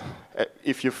 because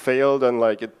if you fail, then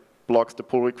like it blocks the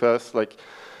pull request. Like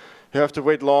you have to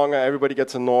wait longer. Everybody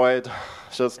gets annoyed.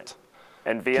 Just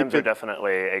and VMs are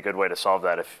definitely a good way to solve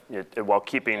that, while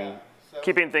keeping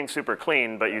things super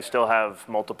clean, but you still have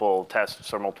multiple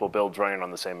tests or multiple builds running on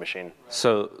the same machine.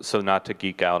 So not to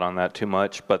geek out on that too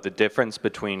much, but the difference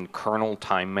between kernel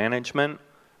time management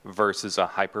versus a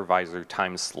hypervisor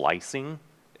time slicing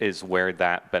is where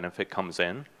that benefit comes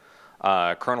in.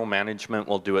 Kernel management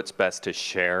will do its best to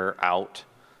share out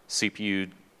CPU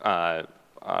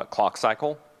clock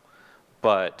cycle,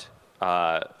 but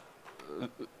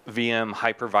VM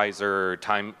hypervisor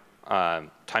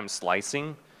time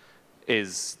slicing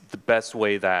is the best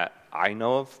way that I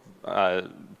know of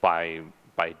by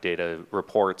data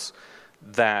reports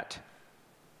that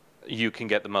you can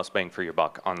get the most bang for your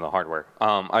buck on the hardware.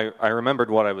 I remembered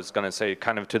what I was going to say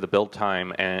kind of to the build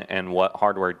time and what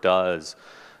hardware does.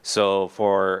 So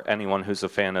for anyone who's a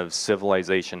fan of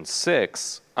Civilization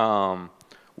 6,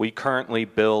 we currently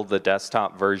build the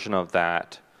desktop version of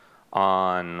that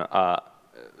on,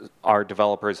 our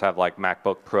developers have like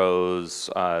MacBook Pros,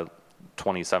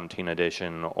 2017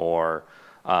 edition, or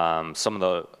some of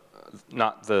the,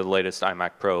 not the latest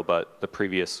iMac Pro, but the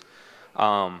previous.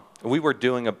 We were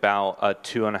doing about a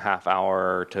 2.5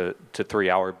 hour to 3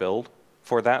 hour build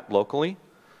for that locally.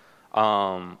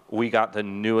 We got the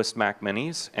newest Mac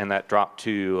Minis, and that dropped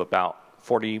to about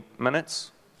 40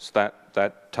 minutes. So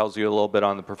that tells you a little bit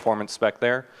on the performance spec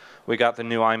there. We got the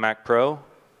new iMac Pro,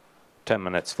 10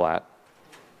 minutes flat.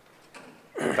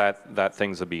 That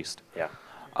thing's a beast. Yeah.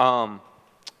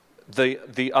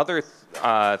 The other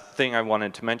thing I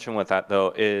wanted to mention with that,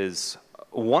 though, is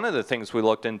one of the things we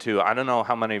looked into. I don't know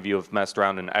how many of you have messed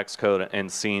around in Xcode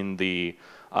and seen the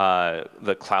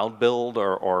cloud build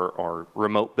or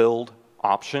remote build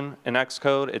option in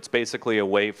Xcode. It's basically a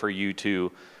way for you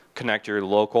to connect your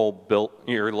local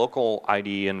IDE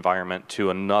environment to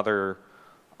another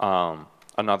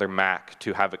Mac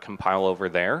to have it compile over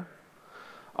there.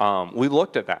 We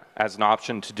looked at that as an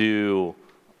option to do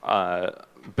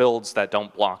builds that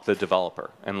don't block the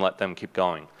developer and let them keep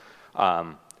going.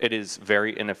 It is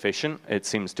very inefficient. It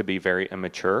seems to be very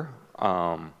immature.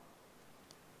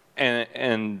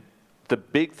 And the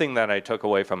big thing that I took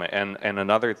away from it, and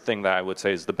another thing that I would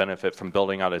say is the benefit from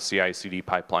building out a CI/CD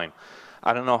pipeline.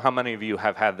 I don't know how many of you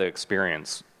have had the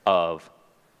experience of,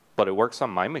 but it works on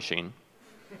my machine.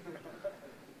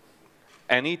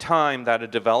 Anytime that a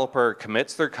developer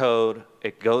commits their code,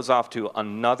 it goes off to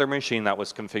another machine that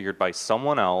was configured by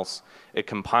someone else, it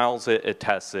compiles it, it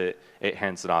tests it, it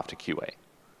hands it off to QA.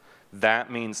 That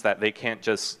means that they can't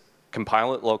just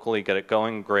compile it locally, get it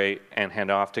going great, and hand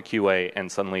it off to QA,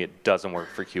 and suddenly it doesn't work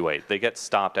for QA. They get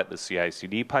stopped at the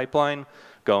CI/CD pipeline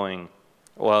going,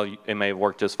 well, it may have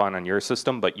worked just fine on your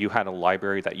system, but you had a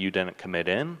library that you didn't commit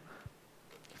in.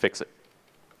 Fix it.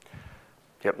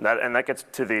 Yep, and that gets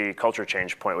to the culture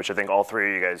change point, which I think all three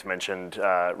of you guys mentioned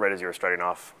right as you were starting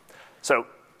off. So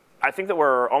I think that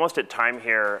we're almost at time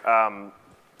here.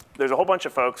 There's a whole bunch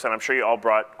of folks, and I'm sure you all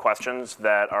brought questions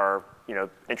that are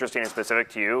interesting and specific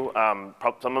to you.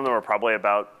 Some of them are probably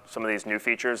about some of these new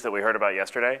features that we heard about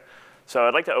yesterday. So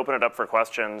I'd like to open it up for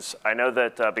questions. I know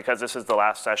that because this is the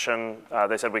last session,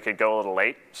 they said we could go a little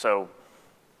late. So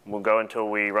we'll go until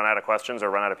we run out of questions or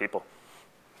run out of people.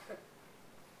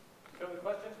 So with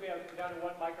questions, we have down to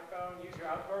one microphone. Use your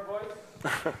outdoor voice.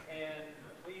 And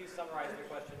please summarize the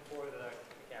question for the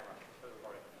camera, for the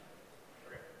recording.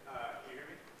 Okay. Can you hear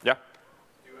me? Yeah.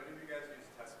 Do any of you guys use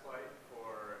TestFlight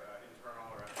for internal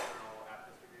or external app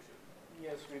distribution?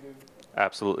 Yes, we do.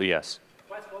 Absolutely, yes.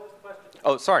 What was the question?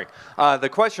 Oh, sorry. The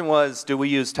question was, do we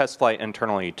use TestFlight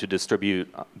internally to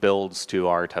distribute builds to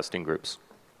our testing groups?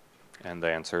 And the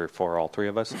answer for all three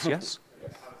of us is yes. How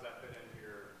does that fit into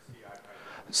your CI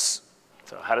pipeline?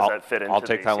 So how does that fit into I'll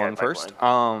take that the one CI first.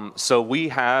 pipeline? So we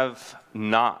have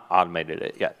not automated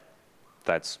it yet.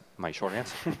 That's my short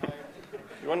answer.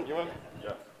 You want?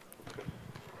 Yeah.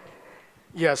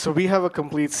 Yeah, so we have a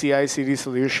complete CI/CD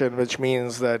solution, which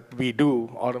means that we do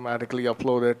automatically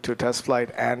upload it to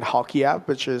TestFlight and Hockey App,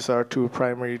 which is our two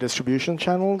primary distribution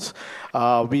channels.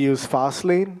 We use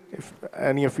Fastlane. If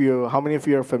any of you, how many of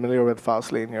you are familiar with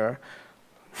Fastlane here?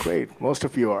 Great, most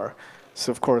of you are. So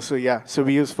of course, so yeah, so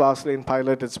we use Fastlane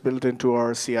Pilot. It's built into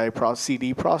our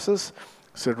CI/CD process.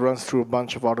 So it runs through a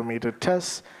bunch of automated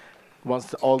tests.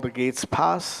 Once all the gates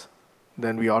pass,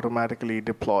 then we automatically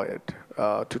deploy it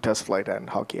to TestFlight and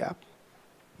Hockey App.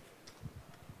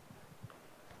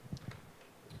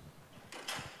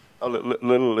 A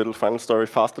little final story.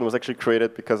 Fastlane was actually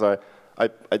created because I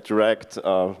dragged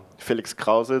Felix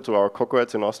Krause to our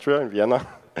Cocoads in Austria, in Vienna.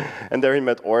 And there he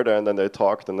met Order, and then they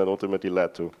talked, and that ultimately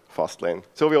led to Fastlane.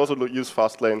 So we also use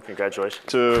Fastlane. Congratulations.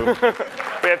 To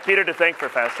We have Peter to thank for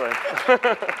Fastlane.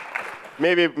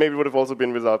 maybe it would have also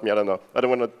been without me. I don't know. I don't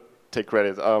want to take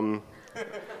credit.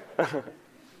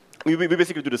 We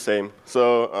basically do the same.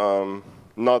 So it's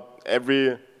not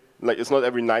every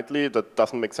nightly. That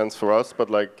doesn't make sense for us. But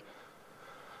like,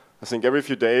 I think every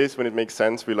few days when it makes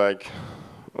sense, we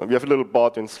have a little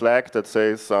bot in Slack that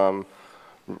says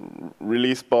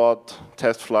release bot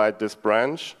test flight this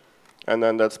branch, and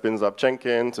then that spins up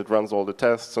Jenkins. It runs all the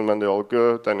tests, and when they're all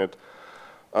good, then it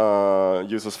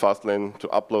uses Fastlane to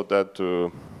upload that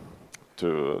to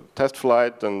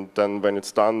TestFlight, and then when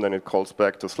it's done, then it calls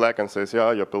back to Slack and says,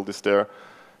 yeah, your build is there,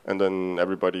 and then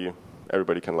everybody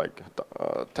can like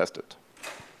test it.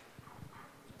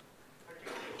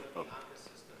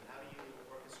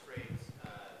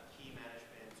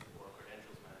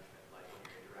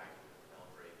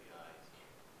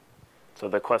 So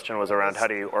the question was around how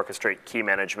do you orchestrate key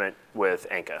management with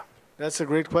Anka? That's a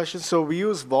great question. So we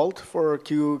use Vault for our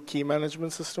key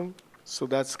management system. So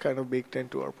that's kind of baked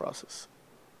into our process.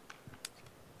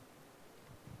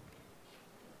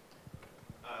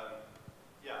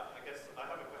 Yeah, I guess I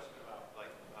have a question about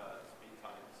like speed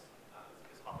times.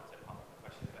 This hop and tip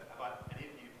question. Have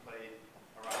any of you played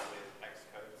around with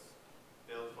Xcode's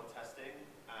build for testing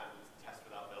and test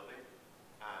without building?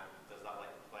 And does that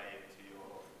like play into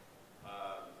your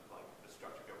like the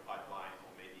structure of your pipeline,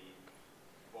 or maybe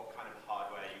what kind of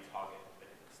hardware you target at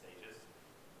different stages?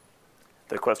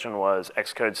 The question was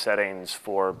Xcode settings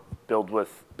for build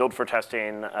for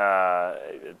testing,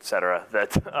 et cetera,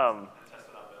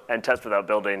 and test without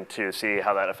building to see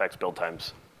how that affects build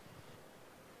times.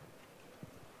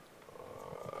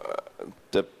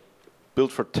 The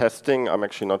build for testing, I'm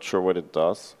actually not sure what it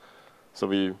does. So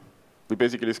we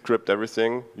basically script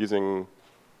everything using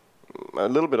a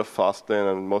little bit of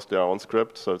Fastlane and mostly our own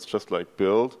script. So it's just like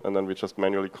build, and then we just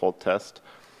manually call test.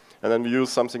 And then we use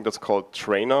something that's called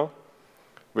trainer,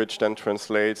 which then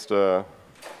translates the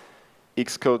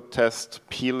Xcode test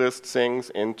plist things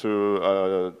into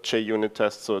JUnit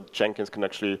tests, so Jenkins can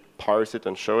actually parse it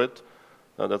and show it.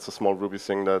 That's a small Ruby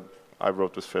thing that I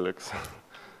wrote with Felix.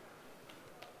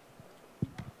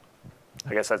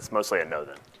 I guess that's mostly a no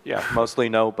then. Yeah, mostly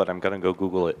no, but I'm going to go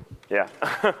Google it. Yeah.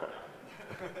 So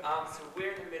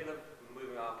we're in the middle of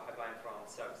moving our pipeline from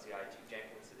Service CI to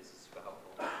Jenkins, so this is super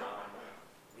helpful.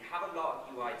 We have a lot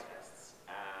of UI tests,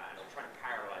 and we're trying to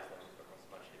parallelize them across a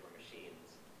bunch of different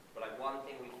machines. But like one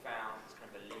thing we found is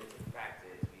kind of a limiting factor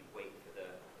is we wait for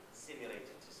the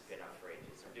simulator to spin up for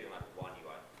ages. So we're doing like one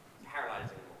UI,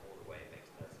 parallelizing them all the way makes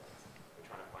no sense.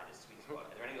 We're trying to find a sweet spot.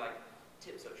 Are there any like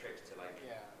tips or tricks to like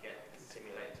get the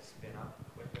simulator to spin up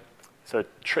quicker? So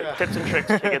tips and tricks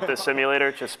to get the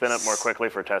simulator to spin up more quickly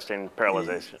for testing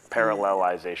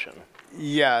parallelization.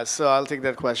 Yeah, so I'll take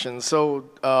that question. So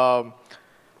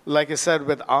like I said,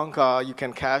 with Anka, you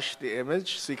can cache the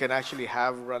image, so you can actually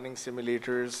have running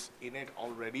simulators in it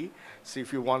already. So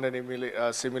if you want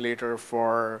an simulator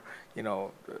for, you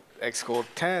know, Xcode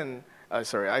 10,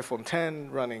 iPhone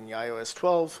 10 running iOS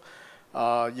 12,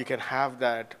 you can have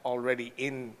that already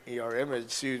in your image.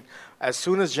 So as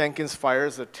soon as Jenkins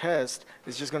fires a test,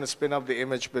 it's just going to spin up the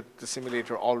image with the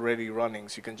simulator already running,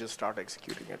 so you can just start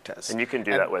executing your test. And you can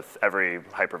do that with every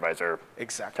hypervisor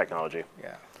technology.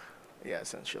 Yeah, yeah,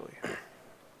 essentially.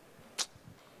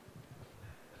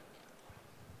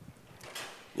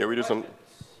 Yeah, we do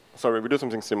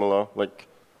something similar. Like,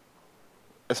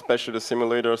 especially the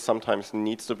simulator sometimes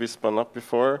needs to be spun up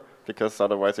before, because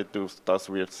otherwise it does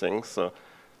weird things. So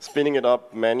spinning it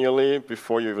up manually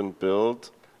before you even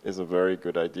build is a very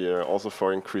good idea, also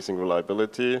for increasing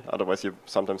reliability. Otherwise you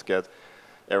sometimes get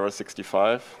error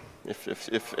 65,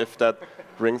 if that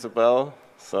rings a bell.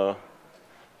 So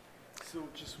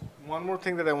just one more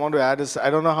thing that I want to add is, I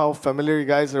don't know how familiar you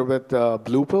guys are with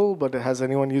Bluepill, but has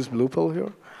anyone used Bluepill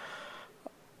here?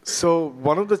 So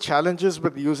one of the challenges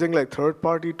with using like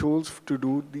third-party tools to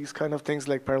do these kind of things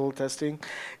like parallel testing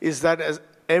is that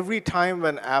every time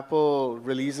when Apple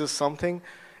releases something,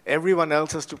 everyone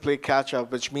else has to play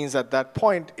catch-up, which means at that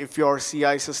point, if your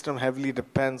CI system heavily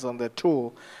depends on that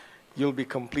tool, you'll be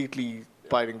completely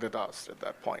biting the dust at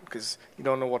that point because you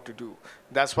don't know what to do.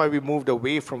 That's why we moved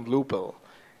away from Bluepill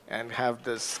and have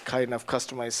this kind of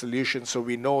customized solution, so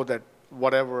we know that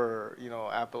whatever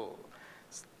Apple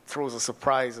throws a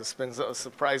surprise or spins a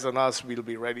surprise on us, we'll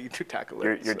be ready to tackle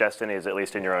it. Your destiny is at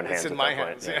least in your own hands. It's in my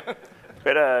hands,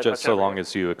 yeah. Just so long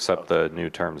as you accept the new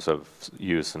terms of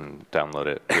use and download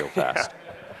it real fast.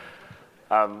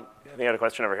 You had a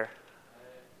question over here?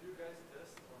 Do you guys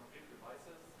test on real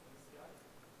devices in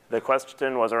CI? The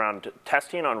question was around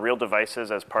testing on real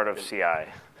devices as part of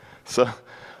CI. So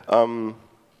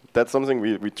that's something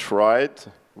we tried.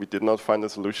 We did not find a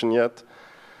solution yet.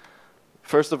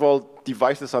 First of all,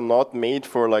 devices are not made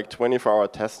for like 24-hour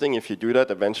testing. If you do that,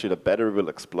 eventually the battery will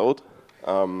explode.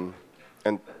 And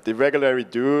they regularly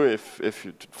do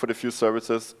for the few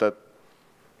services that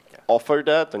offer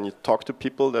that, and you talk to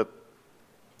people that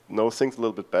know things a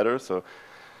little bit better. So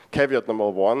caveat number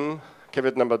one.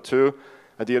 Caveat number two,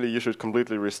 ideally you should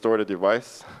completely restore the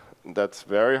device. That's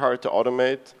very hard to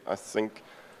automate. I think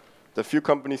the few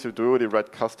companies who do, they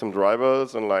write custom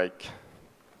drivers and like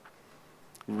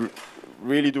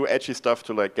really do edgy stuff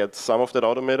to like get some of that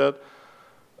automated.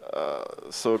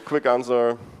 So quick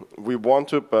answer, we want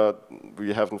to, but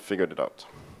we haven't figured it out.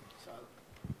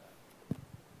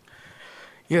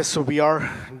 Yes, so we are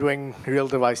doing real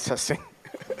device testing.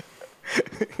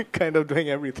 Kind of doing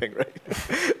everything,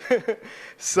 right?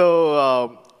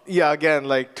 So yeah, again,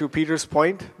 like to Peter's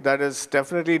point, that is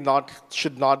definitely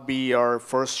should not be our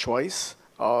first choice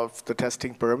of the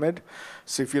testing pyramid.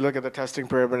 So if you look at the testing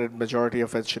pyramid, majority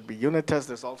of it should be unit tests.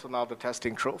 There's also now the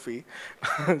testing trophy.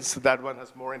 So that one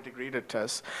has more integrated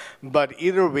tests. But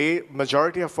either way,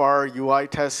 majority of our UI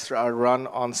tests are run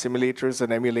on simulators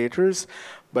and emulators,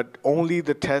 but only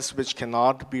the tests which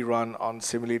cannot be run on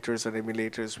simulators and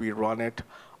emulators, we run it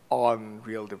on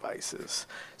real devices.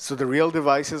 So the real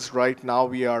devices right now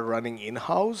we are running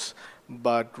in-house,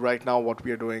 but right now what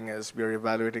we are doing is we are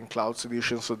evaluating cloud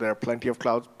solutions. So there are plenty of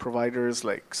cloud providers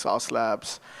like Sauce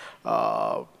Labs,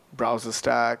 Browser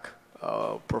Stack,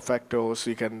 Perfecto, so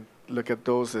you can look at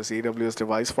those. There's AWS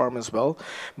Device Farm as well.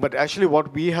 But actually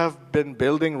what we have been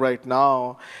building right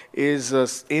now is an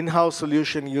in-house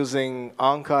solution using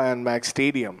Anka and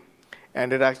MacStadium,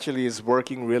 and it actually is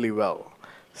working really well.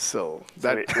 So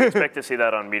that we expect to see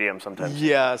that on Medium sometime.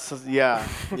 Yeah,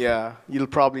 yeah. You'll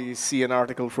probably see an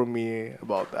article from me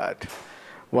about that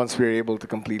once we're able to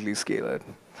completely scale it.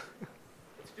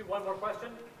 Let's do one more question.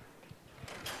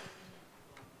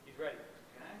 He's ready.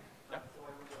 Can I? Yeah. So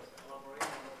I would just elaborate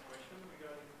on that question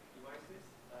regarding devices.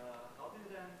 How do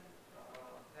you then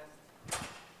test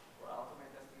or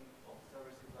automate testing of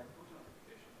services like push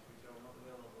notifications, which are not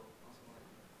available on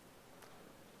simulator?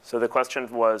 So the question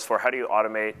was for how do you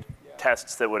automate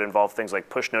tests that would involve things like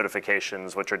push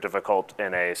notifications, which are difficult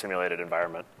in a simulated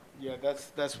environment. Yeah,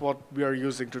 that's what we are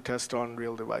using to test on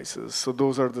real devices. So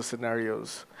those are the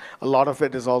scenarios. A lot of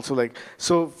it is also like,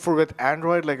 so for with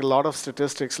Android, like a lot of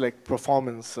statistics like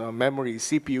performance, memory,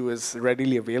 CPU is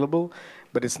readily available,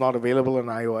 but it's not available on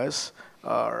iOS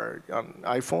or on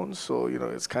iPhones. So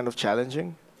it's kind of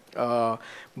challenging.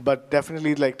 But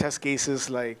definitely like test cases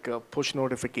like push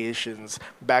notifications,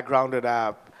 backgrounded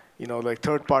app, like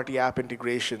third-party app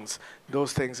integrations,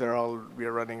 those things are all we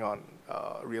are running on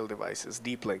real devices,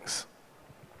 deep links.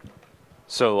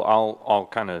 So I'll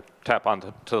kind of tap on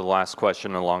to the last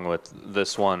question along with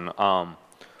this one.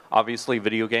 Obviously,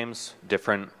 video games,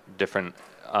 different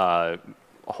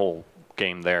whole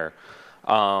game there.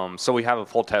 So we have a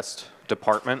full test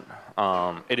department.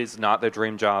 It is not the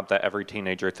dream job that every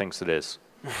teenager thinks it is.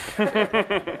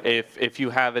 If you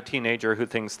have a teenager who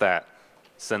thinks that,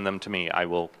 send them to me. I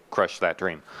will crush that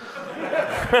dream.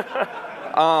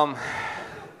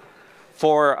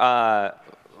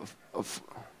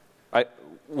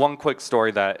 One quick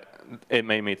story that it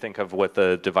made me think of with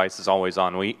the devices always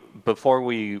on. Before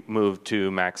we moved to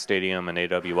MacStadium and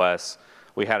AWS,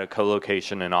 we had a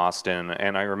co-location in Austin,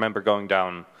 and I remember going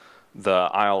down the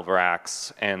aisle of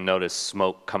racks and noticed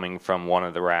smoke coming from one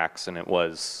of the racks, and it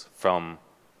wasn't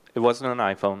an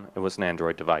iPhone, it was an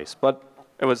Android device, but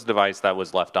it was a device that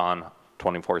was left on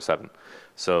 24/7.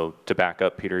 So to back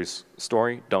up Peter's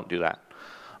story, don't do that.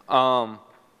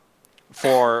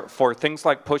 For things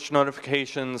like push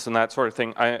notifications and that sort of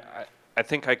thing, I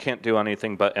think I can't do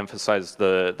anything but emphasize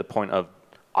the point of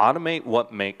automate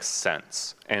what makes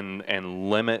sense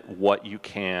and limit what you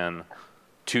can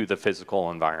to the physical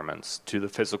environments, to the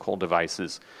physical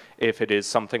devices. If it is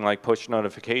something like push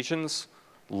notifications,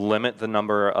 limit the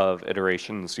number of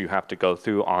iterations you have to go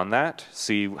through on that,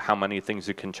 see how many things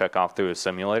you can check off through a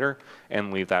simulator,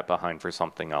 and leave that behind for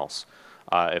something else.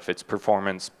 If it's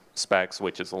performance specs,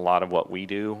 which is a lot of what we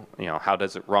do, how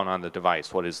does it run on the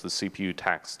device? What is the CPU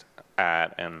taxed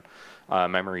at, and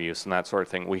memory use and that sort of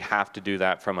thing. We have to do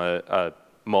that from a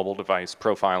mobile device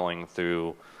profiling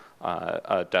through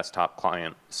a desktop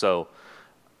client. So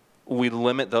we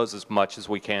limit those as much as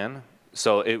we can.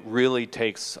 So it really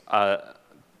takes a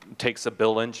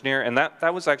build engineer, and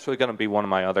that was actually going to be one of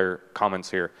my other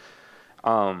comments here.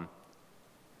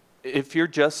 If you're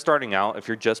just starting out, if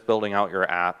you're just building out your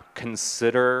app,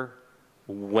 consider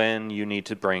when you need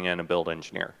to bring in a build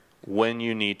engineer, when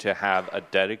you need to have a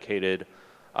dedicated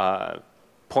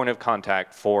point of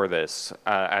contact for this.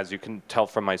 As you can tell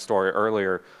from my story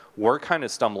earlier, we're kind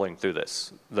of stumbling through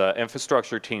this. The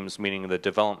infrastructure teams, meaning the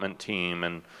development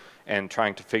team, and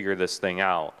trying to figure this thing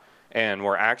out. And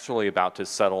we're actually about to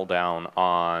settle down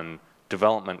on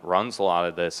development runs a lot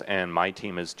of this, and my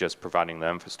team is just providing the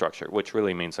infrastructure, which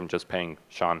really means I'm just paying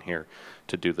Shawn here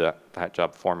to do that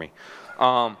job for me. Go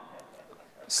on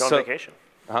vacation.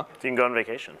 Huh? So you can go on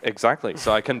vacation. Exactly.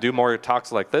 So I can do more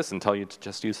talks like this and tell you to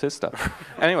just use his stuff.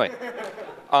 Anyway,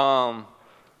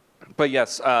 but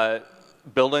yes,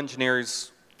 build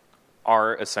engineers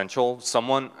are essential.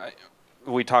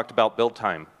 We talked about build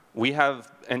time. We have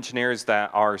engineers that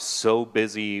are so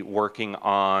busy working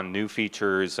on new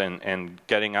features and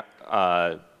getting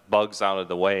bugs out of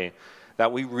the way that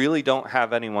we really don't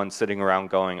have anyone sitting around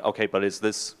going, okay, but is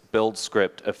this build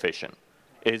script efficient?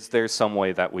 Is there some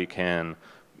way that we can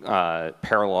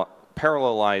parallelize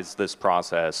this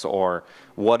process, or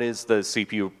what is the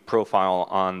CPU profile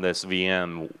on this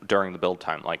VM during the build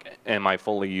time? Like, am I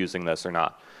fully using this or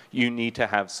not? You need to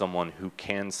have someone who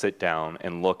can sit down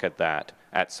and look at that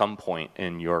at some point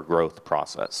in your growth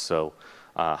process. So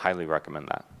highly recommend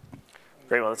that.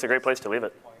 Great, well, that's a great place to leave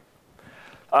it.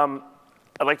 I'd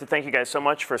like to thank you guys so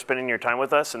much for spending your time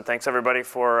with us, and thanks everybody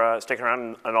for sticking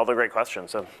around and all the great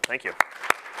questions. So thank you.